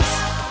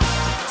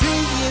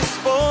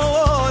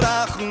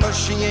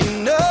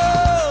Moshiino,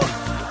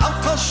 Al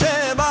Kol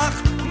Shebach,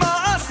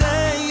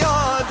 Ma'aseh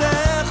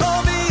Yodecha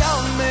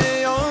V'Al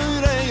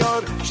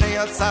Me'or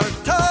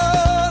Sheyatzarta,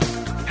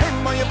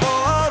 Hema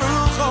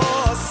Yevorucho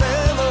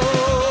Aselo,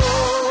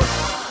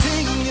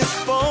 Tin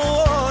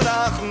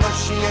Yisporach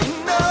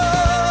Moshiino,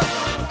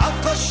 Al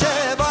Kol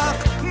Shebach,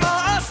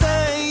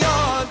 Ma'aseh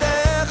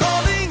Yodecha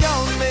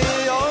V'Al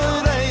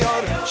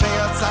Me'or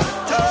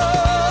Sheyatzarta,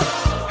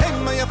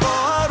 Hema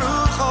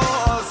Yevorucho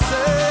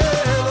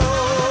Aselo.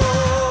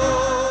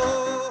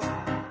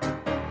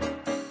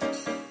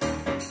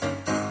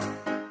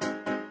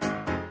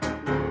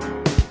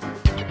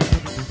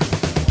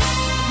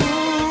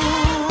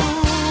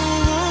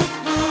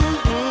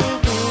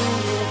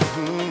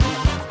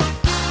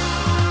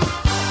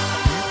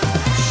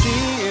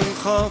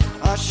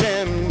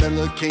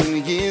 Malkeinu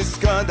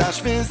Yiskadash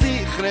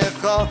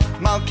v'zichrecha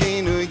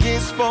Malkeinu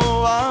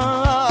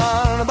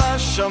Yispoah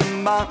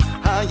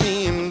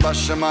Bashamayim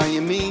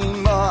Bashamayim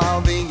Imal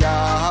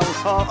v'Al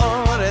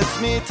ha'oretz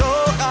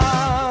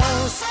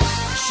mitochas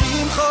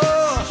Shimcho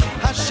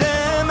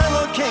Hashem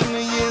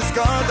Elokeinu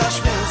Yiskadash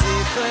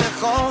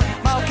v'zichrecha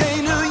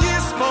Malkeinu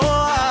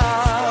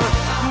Yispoah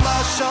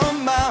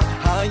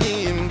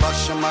Bashamayim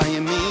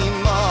Bashamayim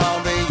Imal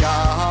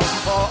v'Al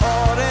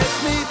ha'oretz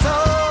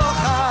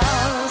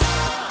mitochas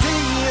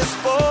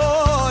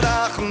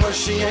Yisporach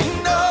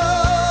Moshiino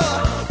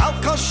Al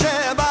Kol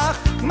Shebach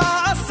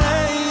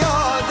Ma'aseh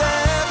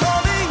Yodecha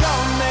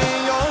V'Al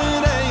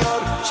Me'or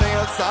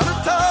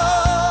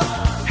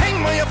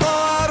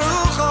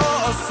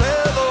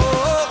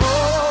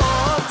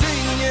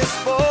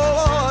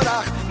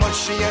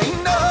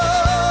she'eino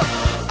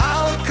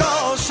al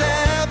kol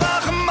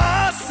shevach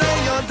ma'ase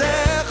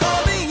yodecho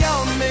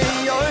v'yom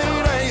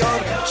me'yoreyor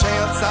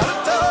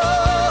she'yotzarto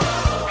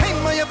hein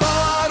mo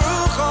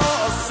yevarucho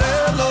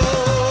oselo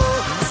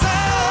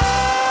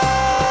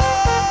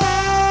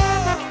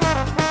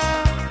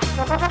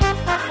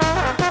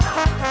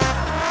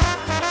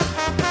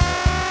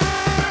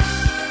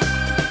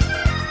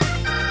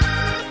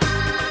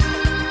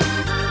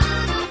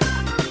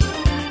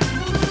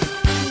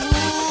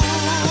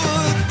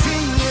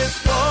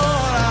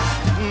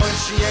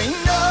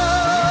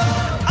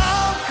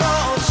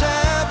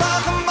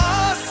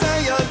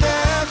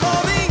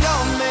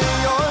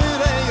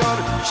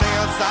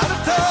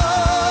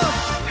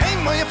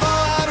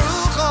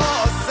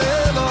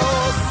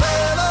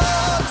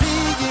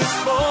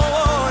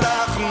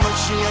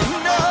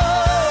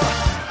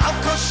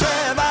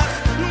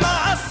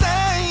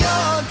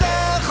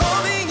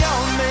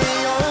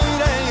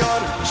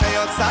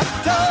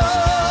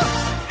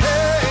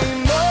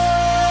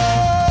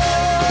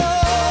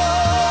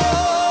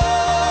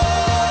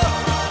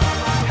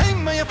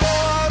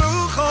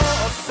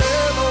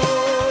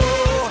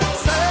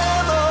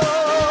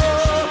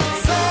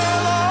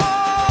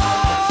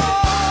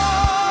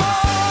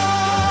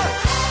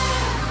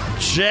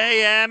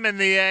JM in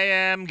the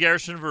AM,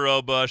 Gershon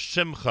Veroba,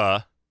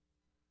 Simcha.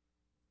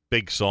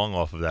 Big song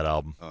off of that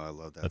album. Oh, I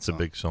love that. That's song. a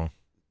big song.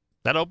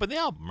 That opened the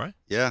album, right?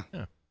 Yeah.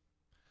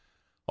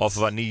 Off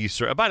of Ani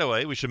Yisrael. By the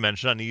way, we should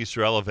mention Ani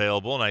Yisrael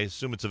available, and I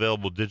assume it's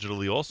available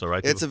digitally also,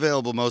 right? It's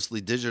available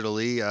mostly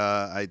digitally.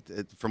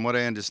 From what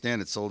I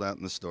understand, it's sold out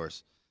in the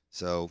stores.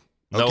 So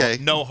okay,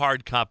 No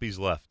hard copies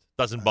left.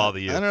 Doesn't bother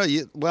you. I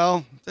don't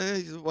know.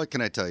 What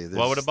can I tell you?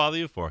 What would it bother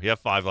you for? You have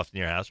 5 left in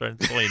your house, right?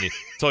 That's all you need.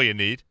 That's all you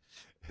need.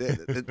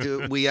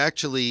 We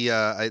actually,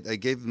 I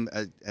gave them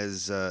it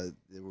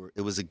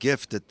was a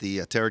gift at the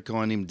Teret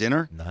Kohanim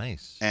dinner.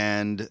 Nice.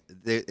 And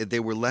they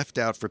were left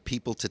out for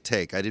people to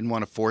take. I didn't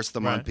want to force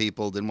them on Right.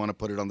 people. Didn't want to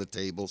put it on the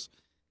tables.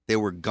 They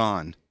were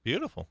gone.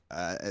 Beautiful.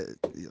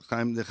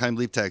 Chaim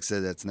Liebtag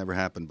said that's never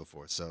happened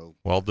before. So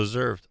Well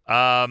deserved.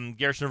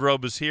 Gershon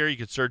Veroba is here. You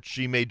can search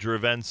G Major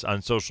Events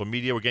on social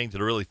media. We're getting to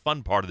the really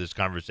fun part of this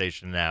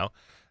conversation now,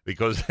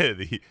 because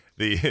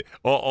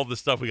all the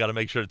stuff we got to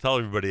make sure to tell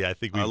everybody. I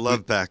think I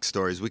love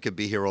backstories. We could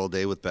be here all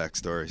day with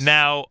backstories.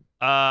 Now,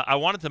 I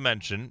wanted to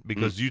mention,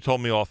 because you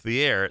told me off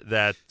the air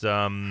that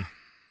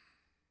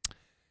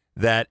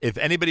that if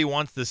anybody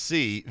wants to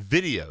see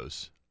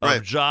videos of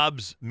Right.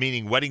 jobs,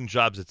 meaning wedding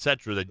jobs,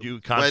 etc., that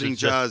you wedding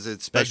jobs,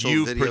 it's special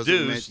you've videos. we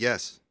produced, made.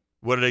 Yes.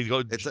 what do they go?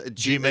 It's a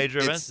G Major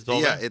Events. It's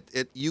all yeah,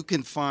 there? you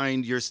can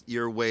find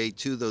your way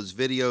to those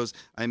videos.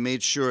 I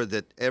made sure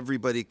that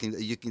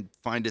you can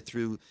find it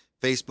through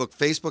Facebook.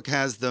 Facebook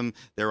has them.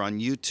 They're on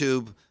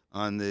YouTube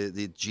on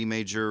the G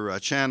Major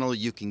channel.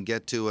 You can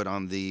get to it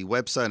on the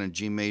website on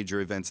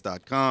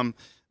gmajorevents.com,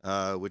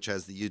 which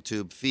has the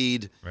YouTube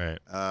feed, Right.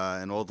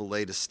 and all the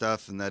latest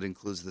stuff, and that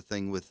includes the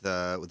thing with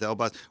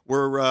Elbaz.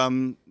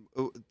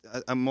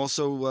 I'm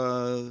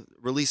also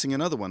releasing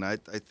another one. I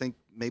think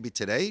maybe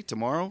today,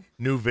 tomorrow.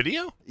 New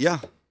video Yeah.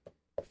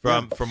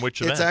 from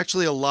which event? It's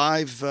actually a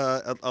live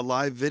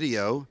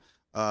video.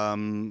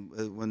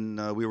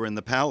 When we were in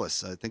the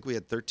palace, I think we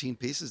had 13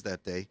 pieces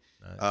that day.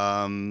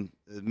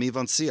 Mi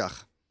von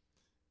Siach,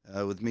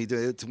 with me.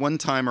 It's one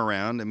time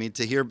around. I mean,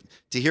 to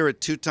hear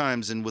it 2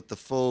 times and with the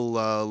full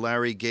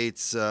Larry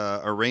Gates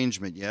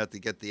arrangement, you have to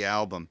get the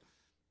album.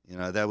 You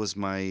know, that was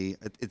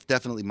it's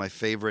definitely my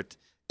favorite.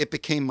 It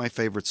became my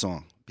favorite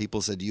song.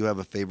 People said, "Do you have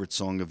a favorite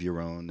song of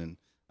your own?" And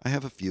I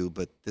have a few,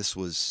 but this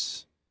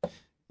was,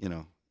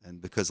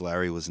 and because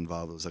Larry was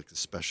involved, it was like a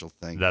special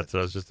thing. That's what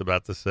I was just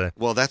about to say.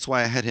 Well, that's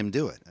why I had him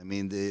do it. I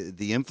mean,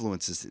 the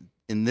influences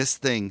in this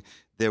thing,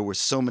 there were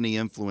so many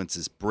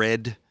influences.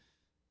 Bread,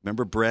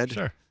 remember Bread?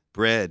 Sure.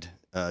 Bread,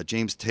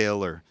 James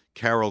Taylor,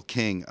 Carole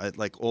King,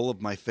 like all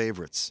of my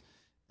favorites,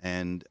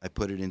 and I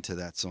put it into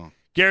that song.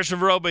 Gershon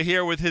Veroba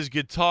here with his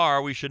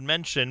guitar. We should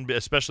mention,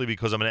 especially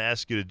because I'm going to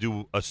ask you to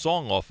do a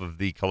song off of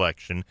the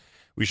collection,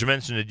 we should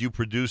mention that you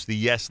produced the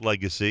Yes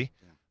Legacy.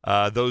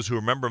 Those who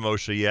remember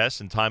Moshe Yes,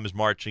 and time is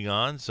marching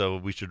on, so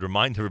we should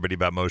remind everybody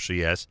about Moshe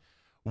Yes.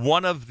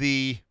 One of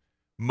the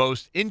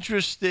most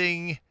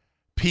interesting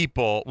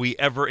people we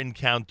ever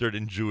encountered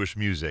in Jewish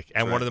music,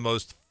 and one of the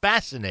most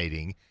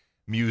fascinating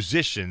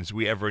musicians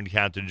we ever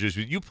encountered in Jewish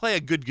music. You play a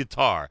good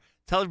guitar.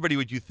 Tell everybody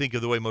what you think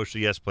of the way Moshe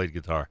Yes played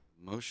guitar.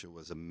 Moshe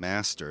was a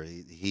master.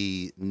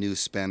 He knew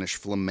Spanish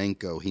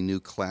flamenco. He knew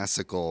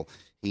classical.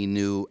 He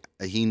knew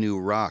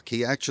rock.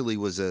 He actually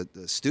was a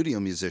studio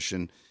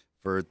musician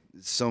for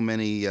so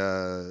many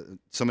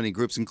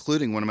groups,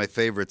 including one of my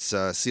favorites,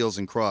 Seals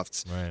and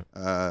Crofts. Right.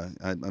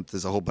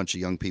 There's a whole bunch of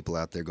young people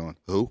out there going,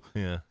 who?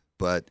 Yeah.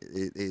 But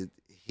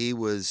he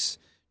was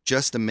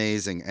just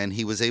amazing, and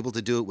he was able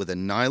to do it with a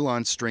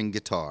nylon string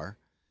guitar,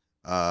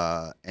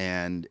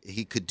 and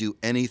he could do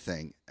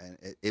anything. And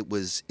it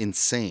was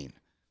insane.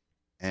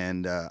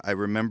 And I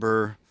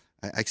remember,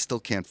 I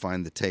still can't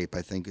find the tape.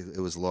 I think it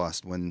was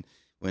lost when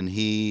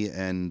he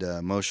and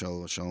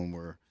Moshe Shalom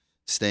were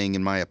staying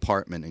in my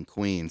apartment in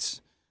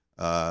Queens.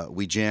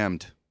 we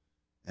jammed,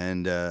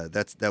 and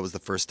that was the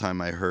first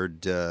time I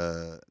heard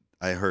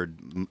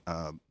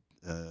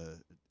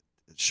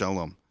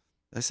Shalom.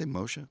 Did I say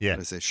Moshe? Yeah. Did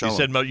I say Shalom?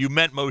 You said you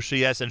meant Moshe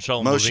Yes and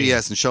Shalom Moshe Levine.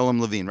 Yes and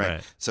Shalom Levine, right?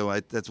 Right. So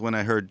that's when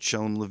I heard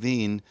Shalom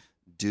Levine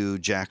do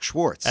Jack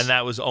Schwartz. And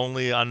that was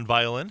only on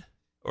violin,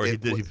 or he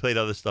played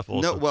other stuff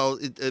also. No, well,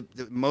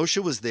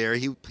 Moshe was there.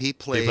 He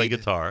played. He played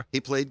guitar. He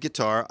played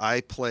guitar.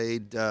 I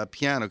played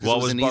piano because What it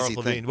was was an Baruch easy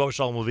Levine? thing. What was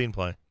Shalom Levine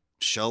playing?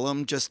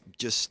 Shalom just.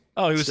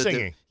 Oh, he was stood there.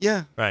 singing.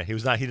 Yeah, Right. He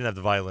was not. He didn't have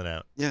the violin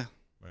out. yeah,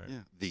 Right. yeah.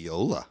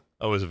 Viola.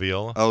 Oh, it was a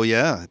viola. Oh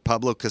yeah,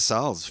 Pablo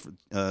Casal's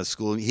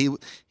school.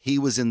 He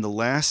was in the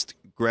last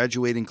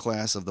graduating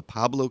class of the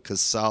Pablo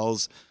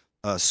Casals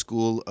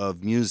School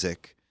of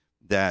Music,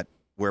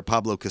 where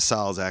Pablo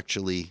Casals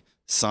actually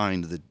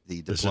signed the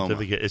The diploma.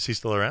 certificate. Is he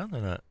still around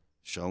or not?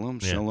 Shalom,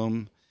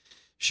 Yeah.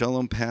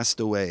 Shalom passed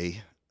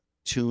away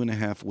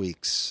 2.5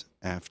 weeks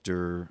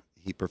after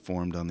he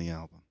performed on the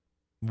album.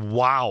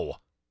 Wow.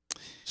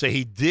 So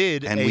he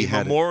did And a we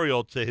had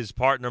memorial to his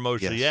partner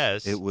Moshe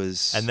Yes, it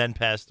was, and then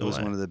passed it away. was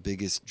one of the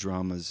biggest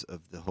dramas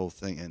of the whole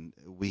thing, and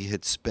we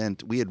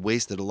had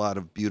wasted a lot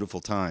of beautiful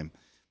time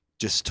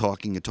just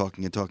talking and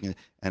talking and talking,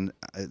 and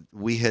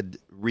we had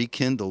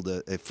rekindled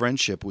a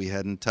friendship we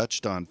hadn't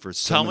touched on for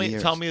so many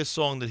years. Tell me a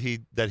song that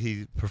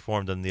he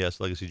performed on the Yes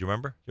Legacy. Do you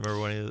remember? Do you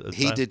remember when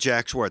He did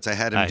Jack Schwartz. I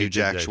had him he do did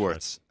Jack Jack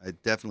Schwartz. I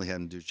definitely had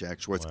him do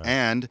Jack Schwartz. Wow.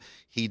 And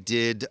he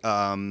did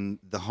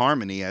the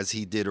harmony, as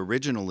he did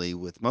originally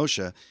with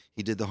Moshe.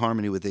 He did the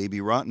harmony with A.B.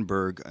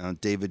 Rottenberg on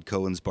David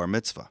Cohen's Bar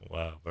Mitzvah.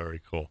 Wow,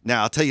 very cool.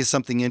 Now, I'll tell you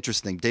something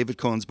interesting. David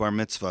Cohen's Bar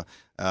Mitzvah,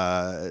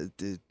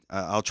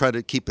 I'll try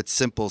to keep it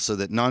simple so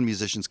that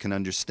non-musicians can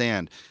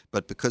understand.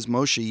 But because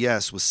Moshe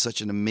Yes was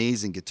such an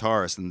amazing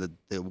guitarist, and the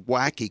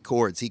wacky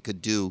chords he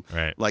could do,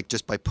 Right. like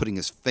just by putting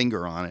his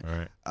finger on it,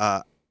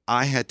 Right.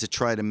 I had to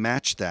try to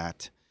match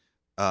that.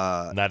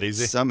 Not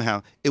easy?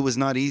 Somehow, it was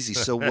not easy.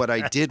 So what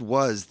I did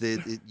was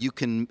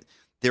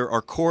there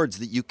are chords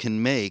that you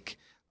can make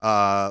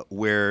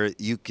where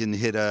you can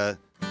hit a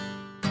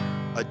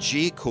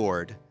G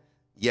chord,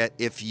 yet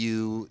if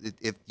you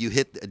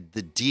hit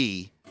the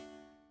D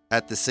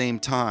at the same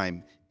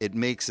time, it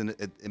makes a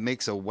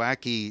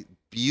wacky,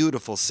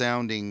 beautiful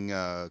sounding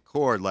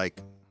chord. Like,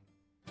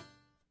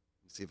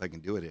 let's see if I can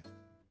do it here.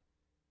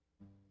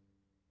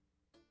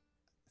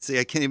 See,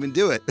 I can't even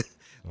do it.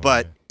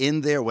 But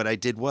in there, what I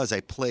did was I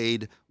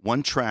played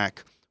one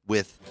track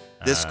with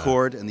this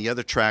chord and the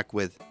other track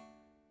with,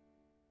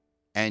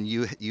 and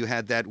you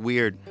had that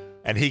weird.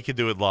 And he could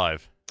do it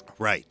live.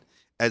 Right.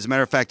 As a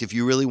matter of fact, if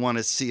you really want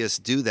to see us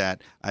do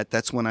that,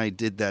 that's when I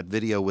did that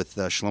video with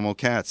Shlomo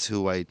Katz,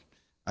 who I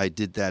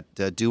did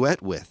that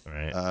duet with,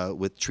 Right.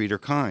 With Treat Her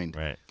Kind.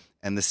 Right.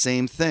 And the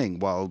same thing,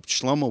 while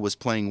Shlomo was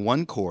playing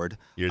one chord,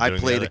 You're I doing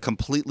the played other. a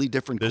completely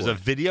different There's chord. a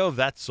video of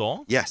that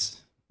song? Yes.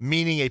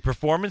 Meaning a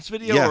performance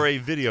video Yeah. or a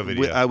video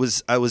video? I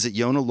was at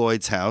Yonah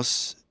Lloyd's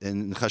house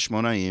in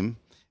Chashmonaim,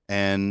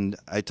 and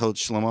I told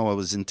Shlomo I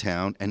was in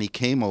town, and he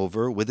came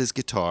over with his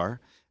guitar,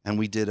 and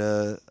we did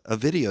a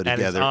video And it's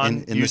together on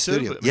in the YouTube?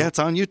 studio. Yeah, it's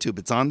on YouTube.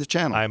 It's on the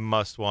channel. I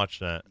must watch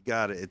that.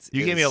 Got it.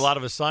 You gave me a lot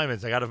of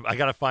assignments. I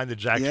gotta find the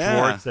Jack Yeah.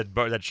 Schwartz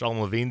that Shalom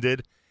Levine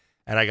did,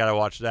 and I gotta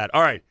watch that.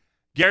 All right,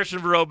 Gershon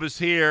Verobah is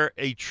here.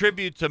 A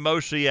tribute to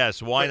Moshe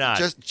Yes. Why not?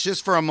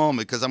 Just for a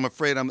moment, because I'm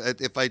afraid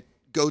if I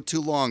go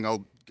too long,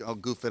 I'll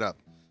goof it up.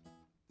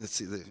 Let's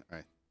see. All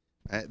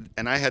right.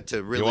 And I had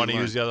to really. you want to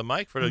learn. use the other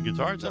mic for the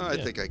guitar? No, I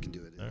Yeah. think I can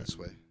do it All right. this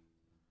way.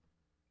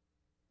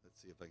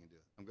 Let's see if I can do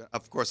it.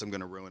 Of course, I'm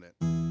going to ruin it.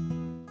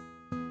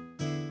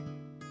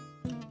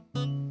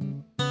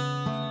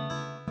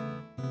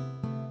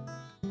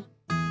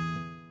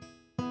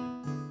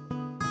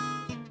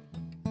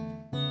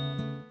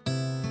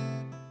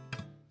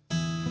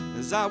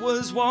 As I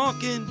was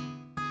walking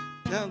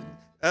down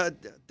a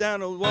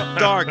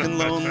dark and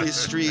lonely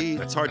street,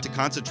 it's hard to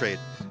concentrate.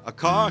 A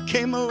car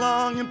came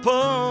along and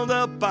pulled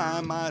up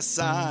by my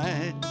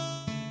side.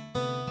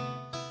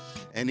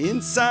 And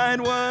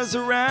inside was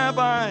a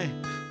rabbi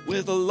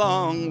with a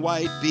long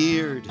white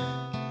beard.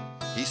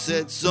 He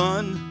said,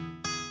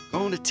 "Son,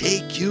 gonna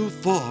take you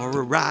for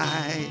a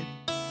ride.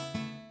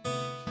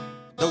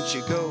 Don't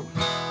you go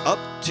up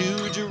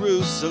to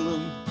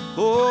Jerusalem?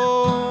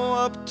 Oh,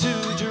 up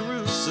to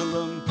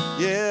Jerusalem.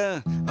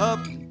 Yeah,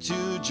 up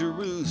to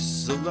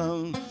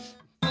Jerusalem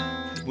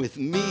with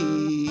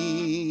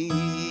me."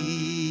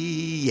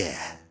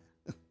 Yeah.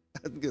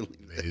 I'm gonna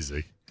leave it.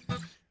 Amazing.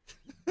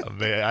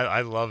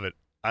 I love it.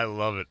 I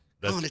love it.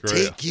 That's Gonna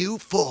great. take you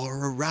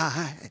for a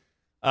ride.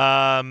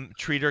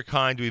 Treat Her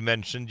Kind, we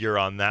mentioned. You're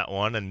on that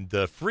one, and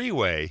the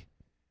Freeway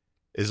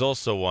is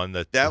also one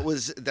that. That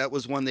was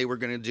one they were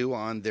going to do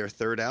on their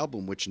third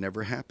album, which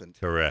never happened.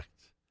 Correct.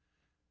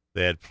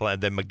 They had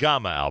planned the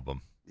Megama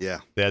album. Yeah.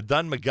 They had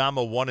done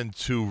Megama 1 and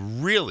 2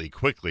 really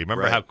quickly.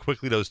 Remember Right. how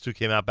quickly those two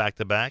came out back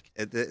to back?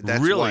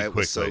 That's Really why it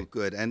was so quickly.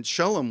 good. And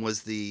Sholem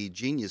was the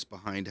genius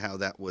behind how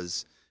that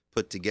was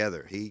put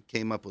together. He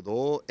came up with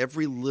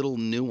every little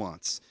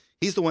nuance.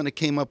 He's the one that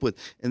came up with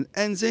and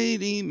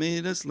Zadie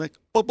made us like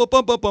bum bum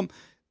bum bum bum.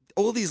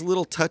 all these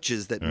little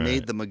touches that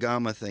made the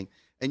Megama thing.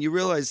 And you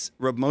realize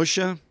Reb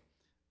Moshe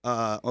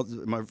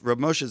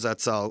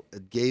Zatzal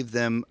gave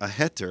them a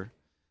heter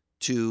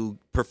to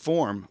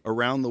perform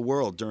around the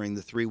world during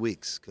the 3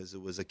 weeks because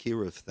it was a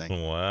kiruv thing.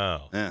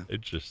 Wow. Yeah.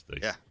 Interesting.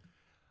 Yeah.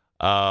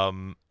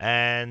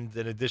 And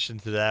in addition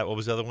to that, what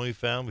was the other one we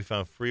found? We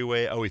found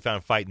Freeway. Oh, we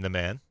found Fighting the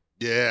Man.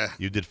 Yeah.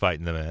 You did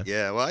Fighting the Man.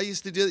 Yeah. Well, I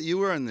used to do that. You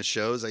were on the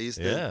shows. I used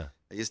to. Yeah.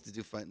 I used to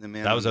do Fighting the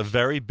Man. That was a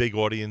very big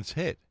audience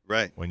hit.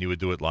 Right. When you would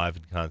do it live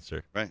in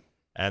concert. Right.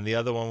 And the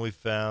other one we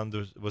found,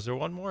 was there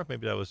one more?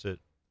 Maybe that was it.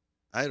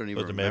 I don't even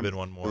There remember. may have been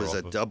one more. It was off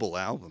a of- double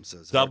album. So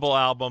it's double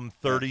album,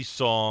 30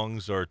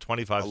 songs or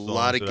 25 a songs.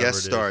 lot of whatever guest it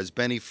is. stars.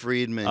 Benny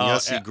Friedman,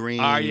 Yossi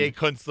Green. Aryeh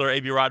Kunstler,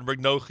 A.B. Rodenberg,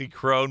 Nochi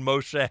Krohn,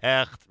 Moshe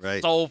Hecht,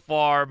 Right. Soul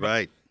Farm,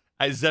 Right.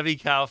 Zevi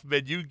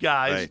Kaufman. You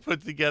guys Right.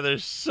 put together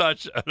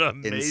such an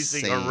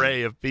amazing Insane.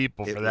 array of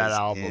people It for that was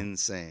album.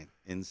 insane.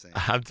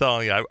 I'm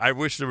telling you, I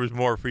wish there was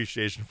more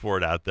appreciation for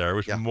it out there. I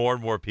wish Yeah. more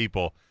and more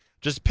people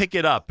just pick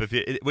it up.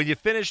 When you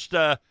finished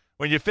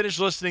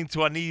listening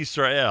to Ani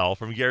Yisrael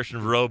from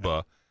Gershon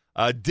Roba,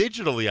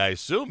 digitally, I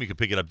assume you could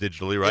pick it up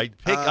digitally, right?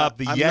 Pick up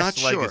the I'm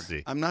Yes not Legacy.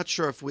 Sure. I'm not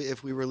sure if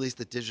we released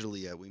it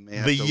digitally yet. We may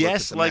have The to look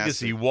Yes at the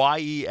Legacy, master.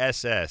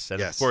 YESS, and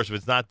Yes. of course, if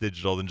it's not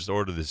digital, then just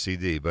order the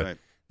CD. But Right.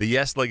 the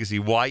Yes Legacy,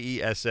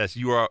 YESS,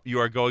 you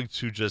are going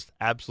to just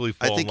absolutely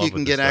fall I think in love you can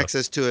with get this stuff.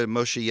 access to it at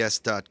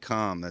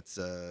MosheYes.com. That's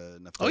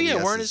Naftali Oh yeah,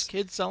 Yes's- weren't his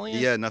kids selling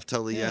it? Yeah,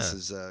 Naftali Yeah. Yes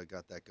has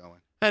got that going.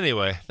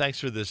 Anyway, thanks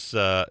for this.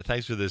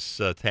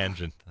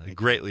 Tangent. I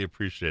greatly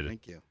appreciate it,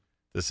 Thank you.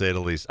 to say the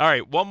least. All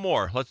right, one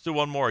more. Let's do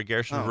one more. A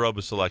Gershon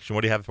Roba selection.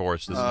 What do you have for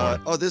us this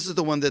morning? This is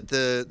the one that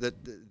the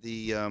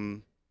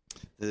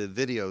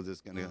video that's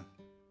gonna.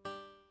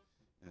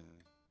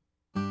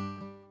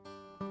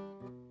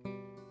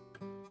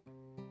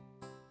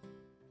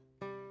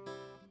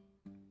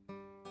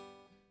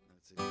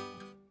 Let's see.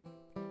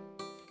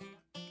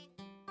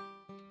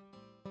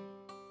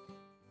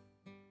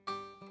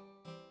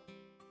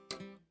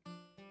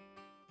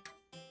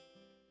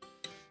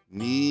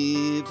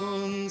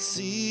 Mivon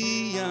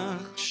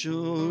siach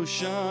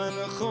shoshan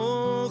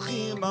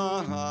chochim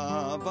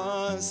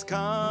ahavas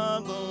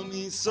kalo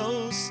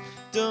misos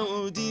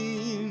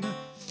dodim.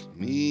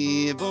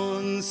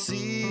 Mivon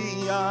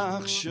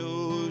siach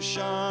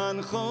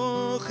shoshan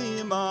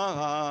chochim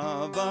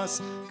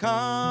ahavas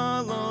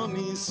kalo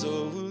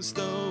misos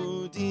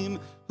dodim.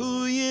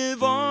 Hu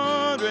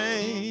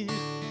yivorech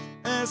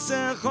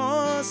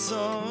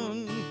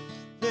esechoson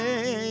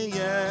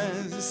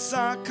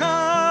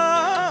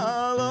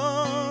Sakalo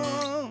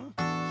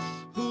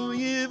Hu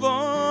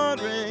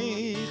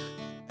Yivorech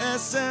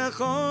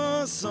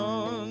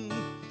Esechoson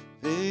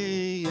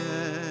Veyes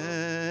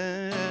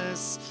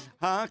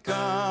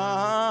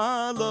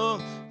Hakalo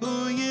Hu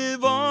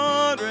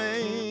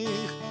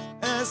Yivorech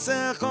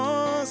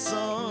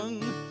Esechoson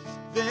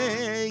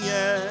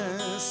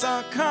Veyes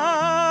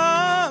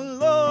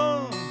Hakalo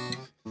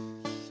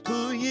Hu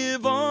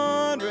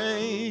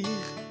Yivorech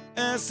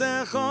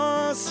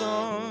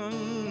Esechoson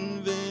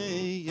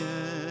Veyes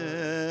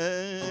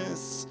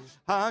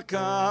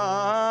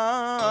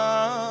Hakalo.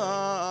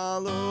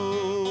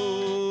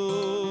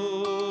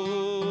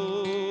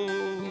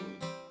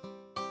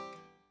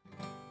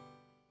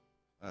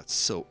 That's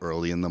so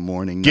early in the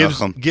morning.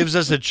 Nachum. Gives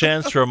us a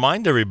chance to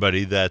remind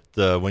everybody that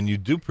when you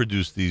do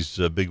produce these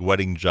big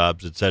wedding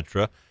jobs,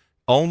 etc.,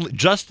 only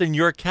just in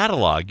your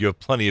catalog, you have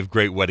plenty of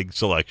great wedding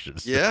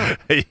selections. Yeah.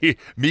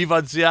 Mi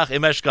van Siach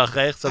im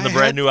Eshkachech on the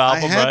brand new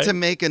album, I had right? to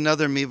make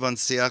another Mivon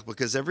Siach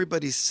because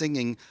everybody's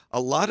singing a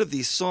lot of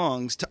these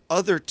songs to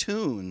other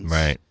tunes.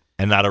 Right.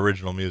 And not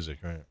original music,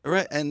 right?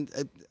 Right. And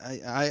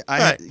I Right.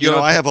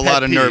 I have a Pet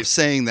lot of peeve. nerve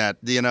saying that,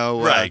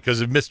 Right,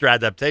 because of Mr.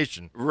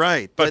 Adaptation.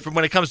 Right. But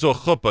when it comes to a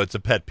chuppah, it's a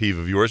pet peeve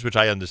of yours, which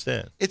I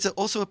understand. It's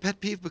also a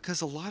pet peeve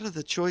because a lot of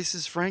the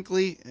choices,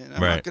 frankly, and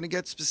I'm Right. not going to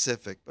get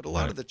specific, but a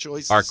lot of the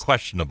choices Are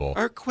questionable.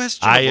 are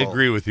questionable. I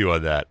agree with you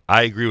on that.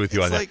 It's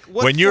on like, that.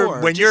 what When you're for?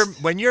 when Just-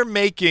 you're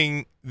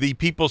making the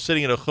people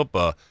sitting at a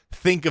chuppah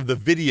think of the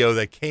video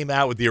that came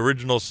out with the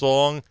original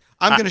song.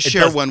 I'm going to it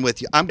share doesn't- one with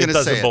you. I'm going to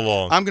doesn't say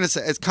belong. it. I'm going to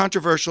say, as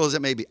controversial as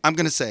it may be, I'm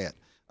going to say it.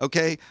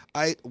 Okay?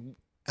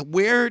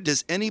 Where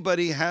does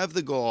anybody have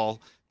the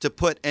gall to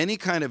put any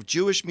kind of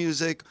Jewish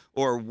music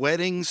or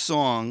wedding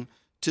song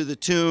to the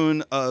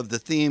tune of the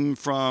theme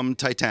from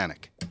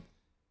Titanic?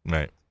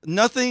 Right.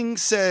 Nothing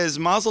says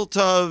Mazel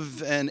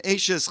Tov and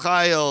Ashes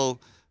Chayil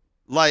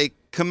like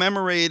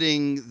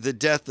commemorating the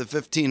death of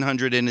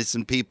 1,500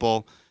 innocent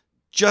people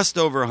just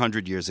over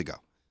 100 years ago.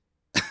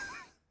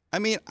 I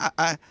mean,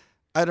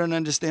 I don't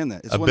understand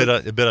that. It's A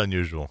bit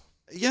unusual.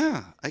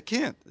 yeah, I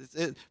can't.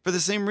 For the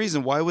same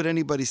reason, why would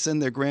anybody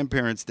send their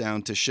grandparents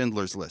down to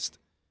Schindler's List?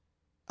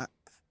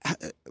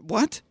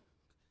 What?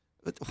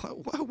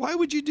 Why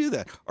would you do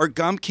that? Or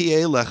Gam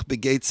Kielech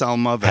Begates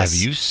Almaves. Have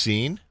you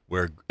seen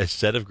where a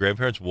set of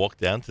grandparents walk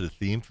down to the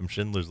theme from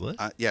Schindler's List?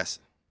 Yes.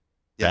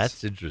 Yes.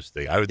 That's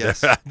interesting. I would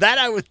Yes.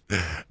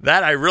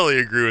 that I really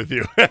agree with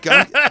you.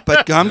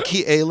 But gam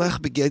ki elech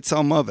begetz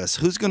al maves.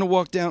 Who's going to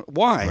walk down?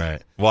 Why?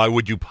 Right. Why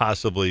would you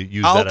possibly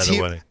use that at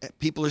a wedding?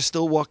 People are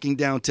still walking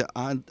down to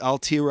al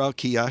tira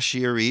ki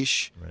yashir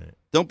ish. Right.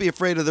 Don't be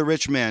afraid of the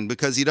rich man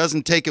because he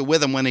doesn't take it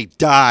with him when he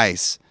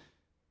dies.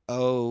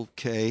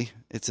 Okay,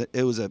 it's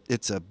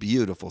a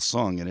beautiful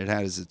song and it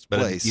has its But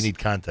place. you need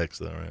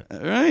context, though,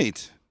 right?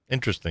 Right.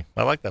 Interesting.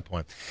 I like that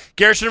point.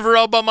 Gershon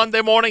Veroba,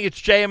 Monday morning.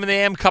 It's JM and the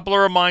AM. Couple of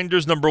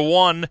reminders. Number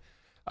one,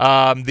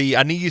 the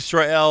Ani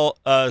Yisrael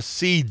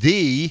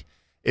CD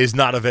is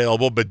not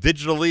available, but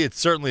digitally it's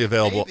certainly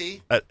available.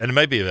 Maybe. And it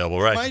may be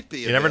available, right? might be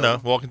You never know.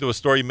 available. Walk into a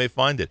store, you may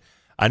find it.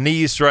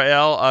 Ani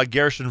Yisrael,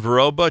 Gershon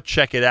Veroba.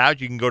 Check it out.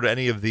 You can go to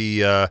any of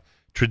the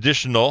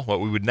traditional,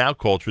 what we would now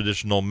call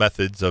traditional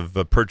methods of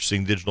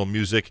purchasing digital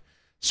music.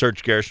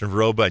 Search Gershon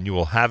Veroba, and you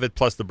will have it.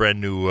 Plus the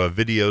brand new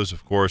videos,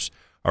 of course,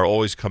 are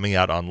always coming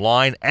out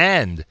online.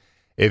 And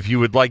if you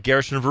would like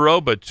Gershon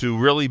Veroba to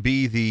really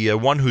be the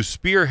one who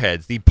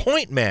spearheads, the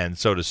point man,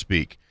 so to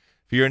speak,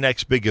 for your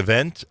next big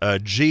event,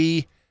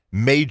 G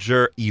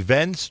Major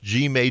Events,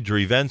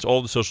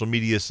 all the social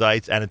media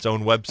sites, and its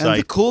own website. And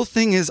the cool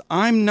thing is,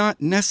 I'm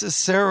not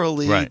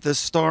necessarily Right. the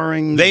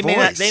starring They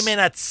voice. may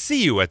not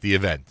see you at the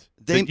event.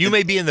 They- you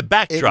may be in the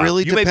backdrop.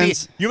 really you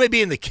depends. you may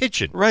be in the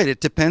kitchen. Right.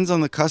 It depends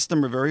on the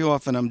customer. Very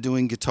often I'm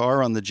doing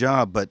guitar on the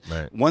job, but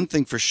Right. one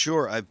thing for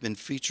sure, I've been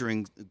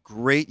featuring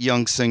great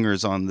young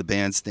singers on the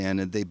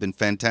bandstand, and they've been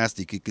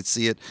fantastic. You could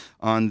see it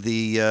on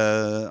the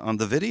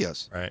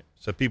videos. Right.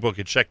 So people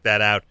could check that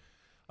out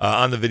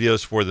on the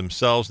videos for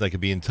themselves, and they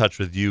could be in touch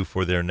with you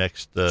for their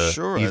next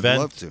Sure, I'd event,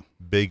 love to.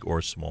 big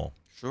or small.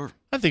 Sure.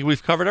 I think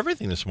we've covered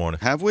everything this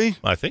morning. Have we?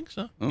 I think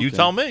so. You Okay.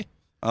 tell me.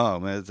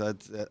 Oh man,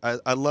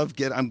 I love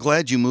I'm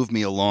glad you moved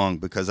me along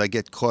because I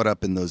get caught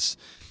up in those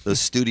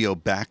studio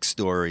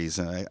backstories,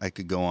 and I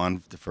could go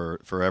on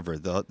for forever.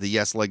 The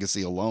Yes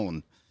Legacy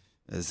alone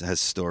has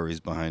stories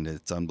behind it.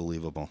 It's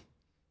unbelievable.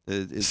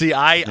 See,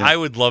 I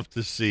would love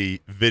to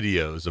see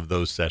videos of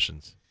those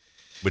sessions,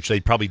 which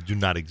they probably do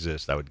not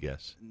exist, I would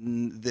guess.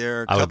 There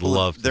are a I would couple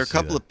love of, to there are a see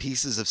couple that. of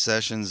pieces of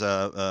sessions.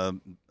 Baruch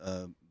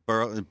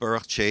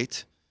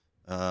Chait.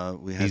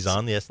 We had He's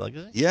on the S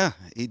Legacy? Yeah,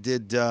 he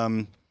did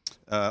Olam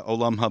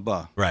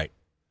Haba. Right.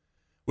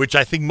 Which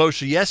I think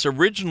Moshe Yes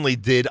originally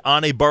did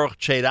on a Baruch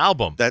Chait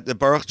album. That the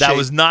Baruch That Chait,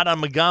 was not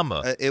on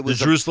Megama. it was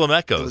the Jerusalem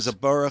Echoes. It was a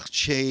Baruch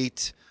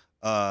Chait.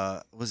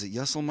 Was it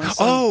Yessel My Son?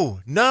 Oh,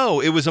 no.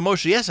 It was a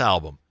Moshe Yes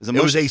album. It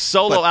was a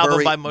solo but album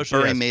Burry- by Moshe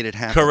Burry Yes. made it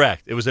happen.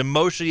 Correct. It was a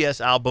Moshe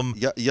Yes album.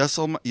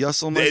 Yessel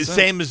My Son.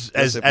 Same as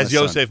My Son.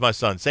 Yosef, My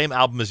Son. Same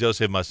album as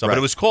Yosef, My Son. Right. But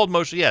it was called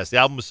Moshe Yes. The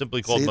album was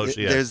simply called See, Moshe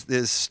Yes.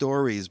 There's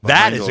stories That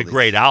behind is all a these.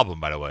 great album,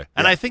 by the way.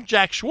 And Yeah. I think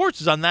Jack Schwartz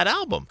is on that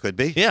album. Could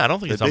be. Yeah, I don't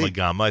think it's on Could be.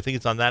 Megama. I think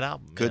it's on that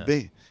album. Could Yeah.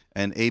 be.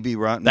 And A.B.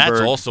 Rottenberg.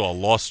 That's also a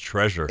lost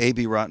treasure.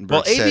 A.B. Rottenberg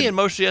Well, said A.B. and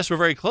Moshe Yes were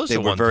very close they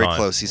at were one very time.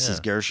 close. He Yeah. says,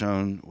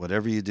 Gershon,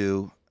 whatever you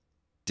do,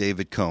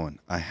 David Cohen.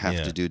 I have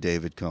Yeah. to do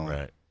David Cohen.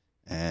 Right.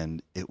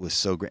 And it was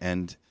so great.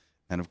 And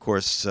of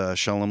course,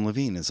 Shalom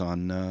Levine is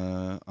on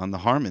the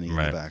harmony in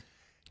Right. the back.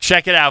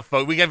 Check it out,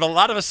 folks. We gave a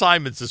lot of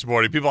assignments this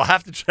morning. People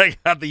have to check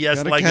out the Yes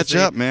Gotta Legacy. catch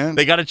up, man.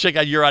 They got to check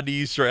out Your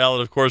Adi Israel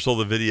and, of course, all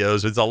the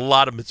videos. There's a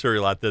lot of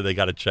material out there they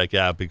got to check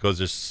out because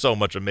there's so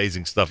much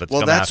amazing stuff that's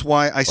Well, come that's out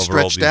why I over all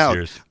stretched these out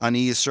years. on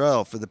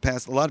Israel for the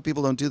past. A lot of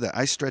people don't do that.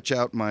 I stretch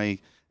out my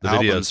The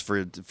albums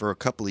for a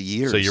couple of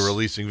years. So you're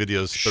releasing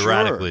videos Sure.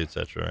 sporadically, et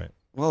cetera, right?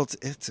 Well,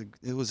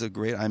 it was a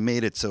great. I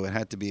made it so it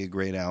had to be a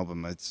great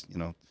album. It's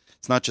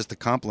it's not just a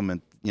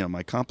compliment.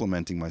 My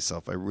complimenting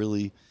myself.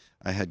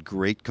 I had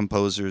great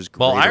composers. Great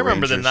Well, I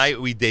remember the arrangers.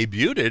 night we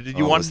debuted it.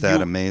 You Oh, wanted was that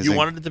you, amazing? You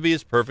wanted it to be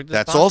as perfect as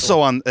That's possible. also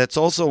on there.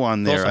 also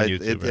on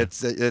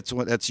YouTube,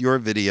 right? That's your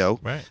video.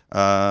 Right.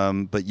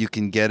 But you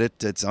can get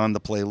it. It's on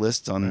the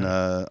playlist on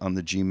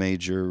the G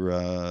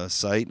Major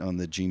site, on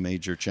the G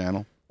Major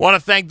channel. Want to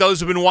thank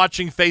those who've been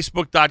watching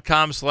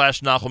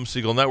Facebook.com/Nachum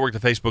Segal Network. The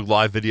Facebook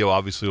Live video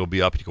obviously will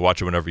be up. You can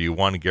watch it whenever you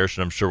want. And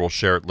Gershon, I'm sure, will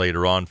share it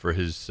later on for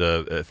his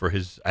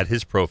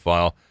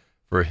profile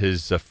for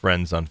his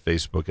friends on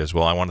Facebook as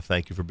well. I want to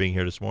thank you for being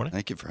here this morning.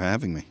 Thank you for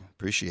having me.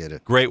 Appreciate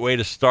it. Great way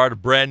to start a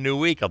brand new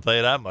week, I'll tell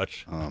you that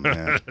much. Oh,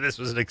 man. This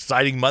was an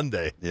exciting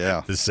Monday,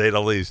 Yeah. to say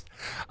the least.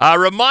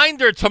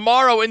 Reminder,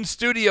 tomorrow in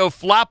studio,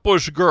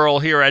 Flatbush Girl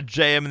here at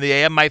JM in the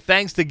AM. My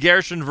thanks to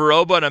Gershon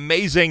Veroba, an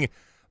amazing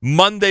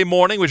Monday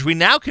morning, which we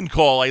now can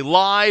call a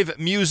live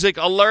music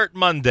alert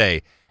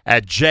Monday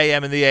at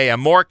JM in the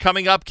AM. More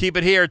coming up. Keep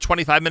it here,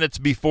 25 minutes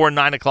before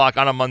 9 o'clock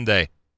on a Monday.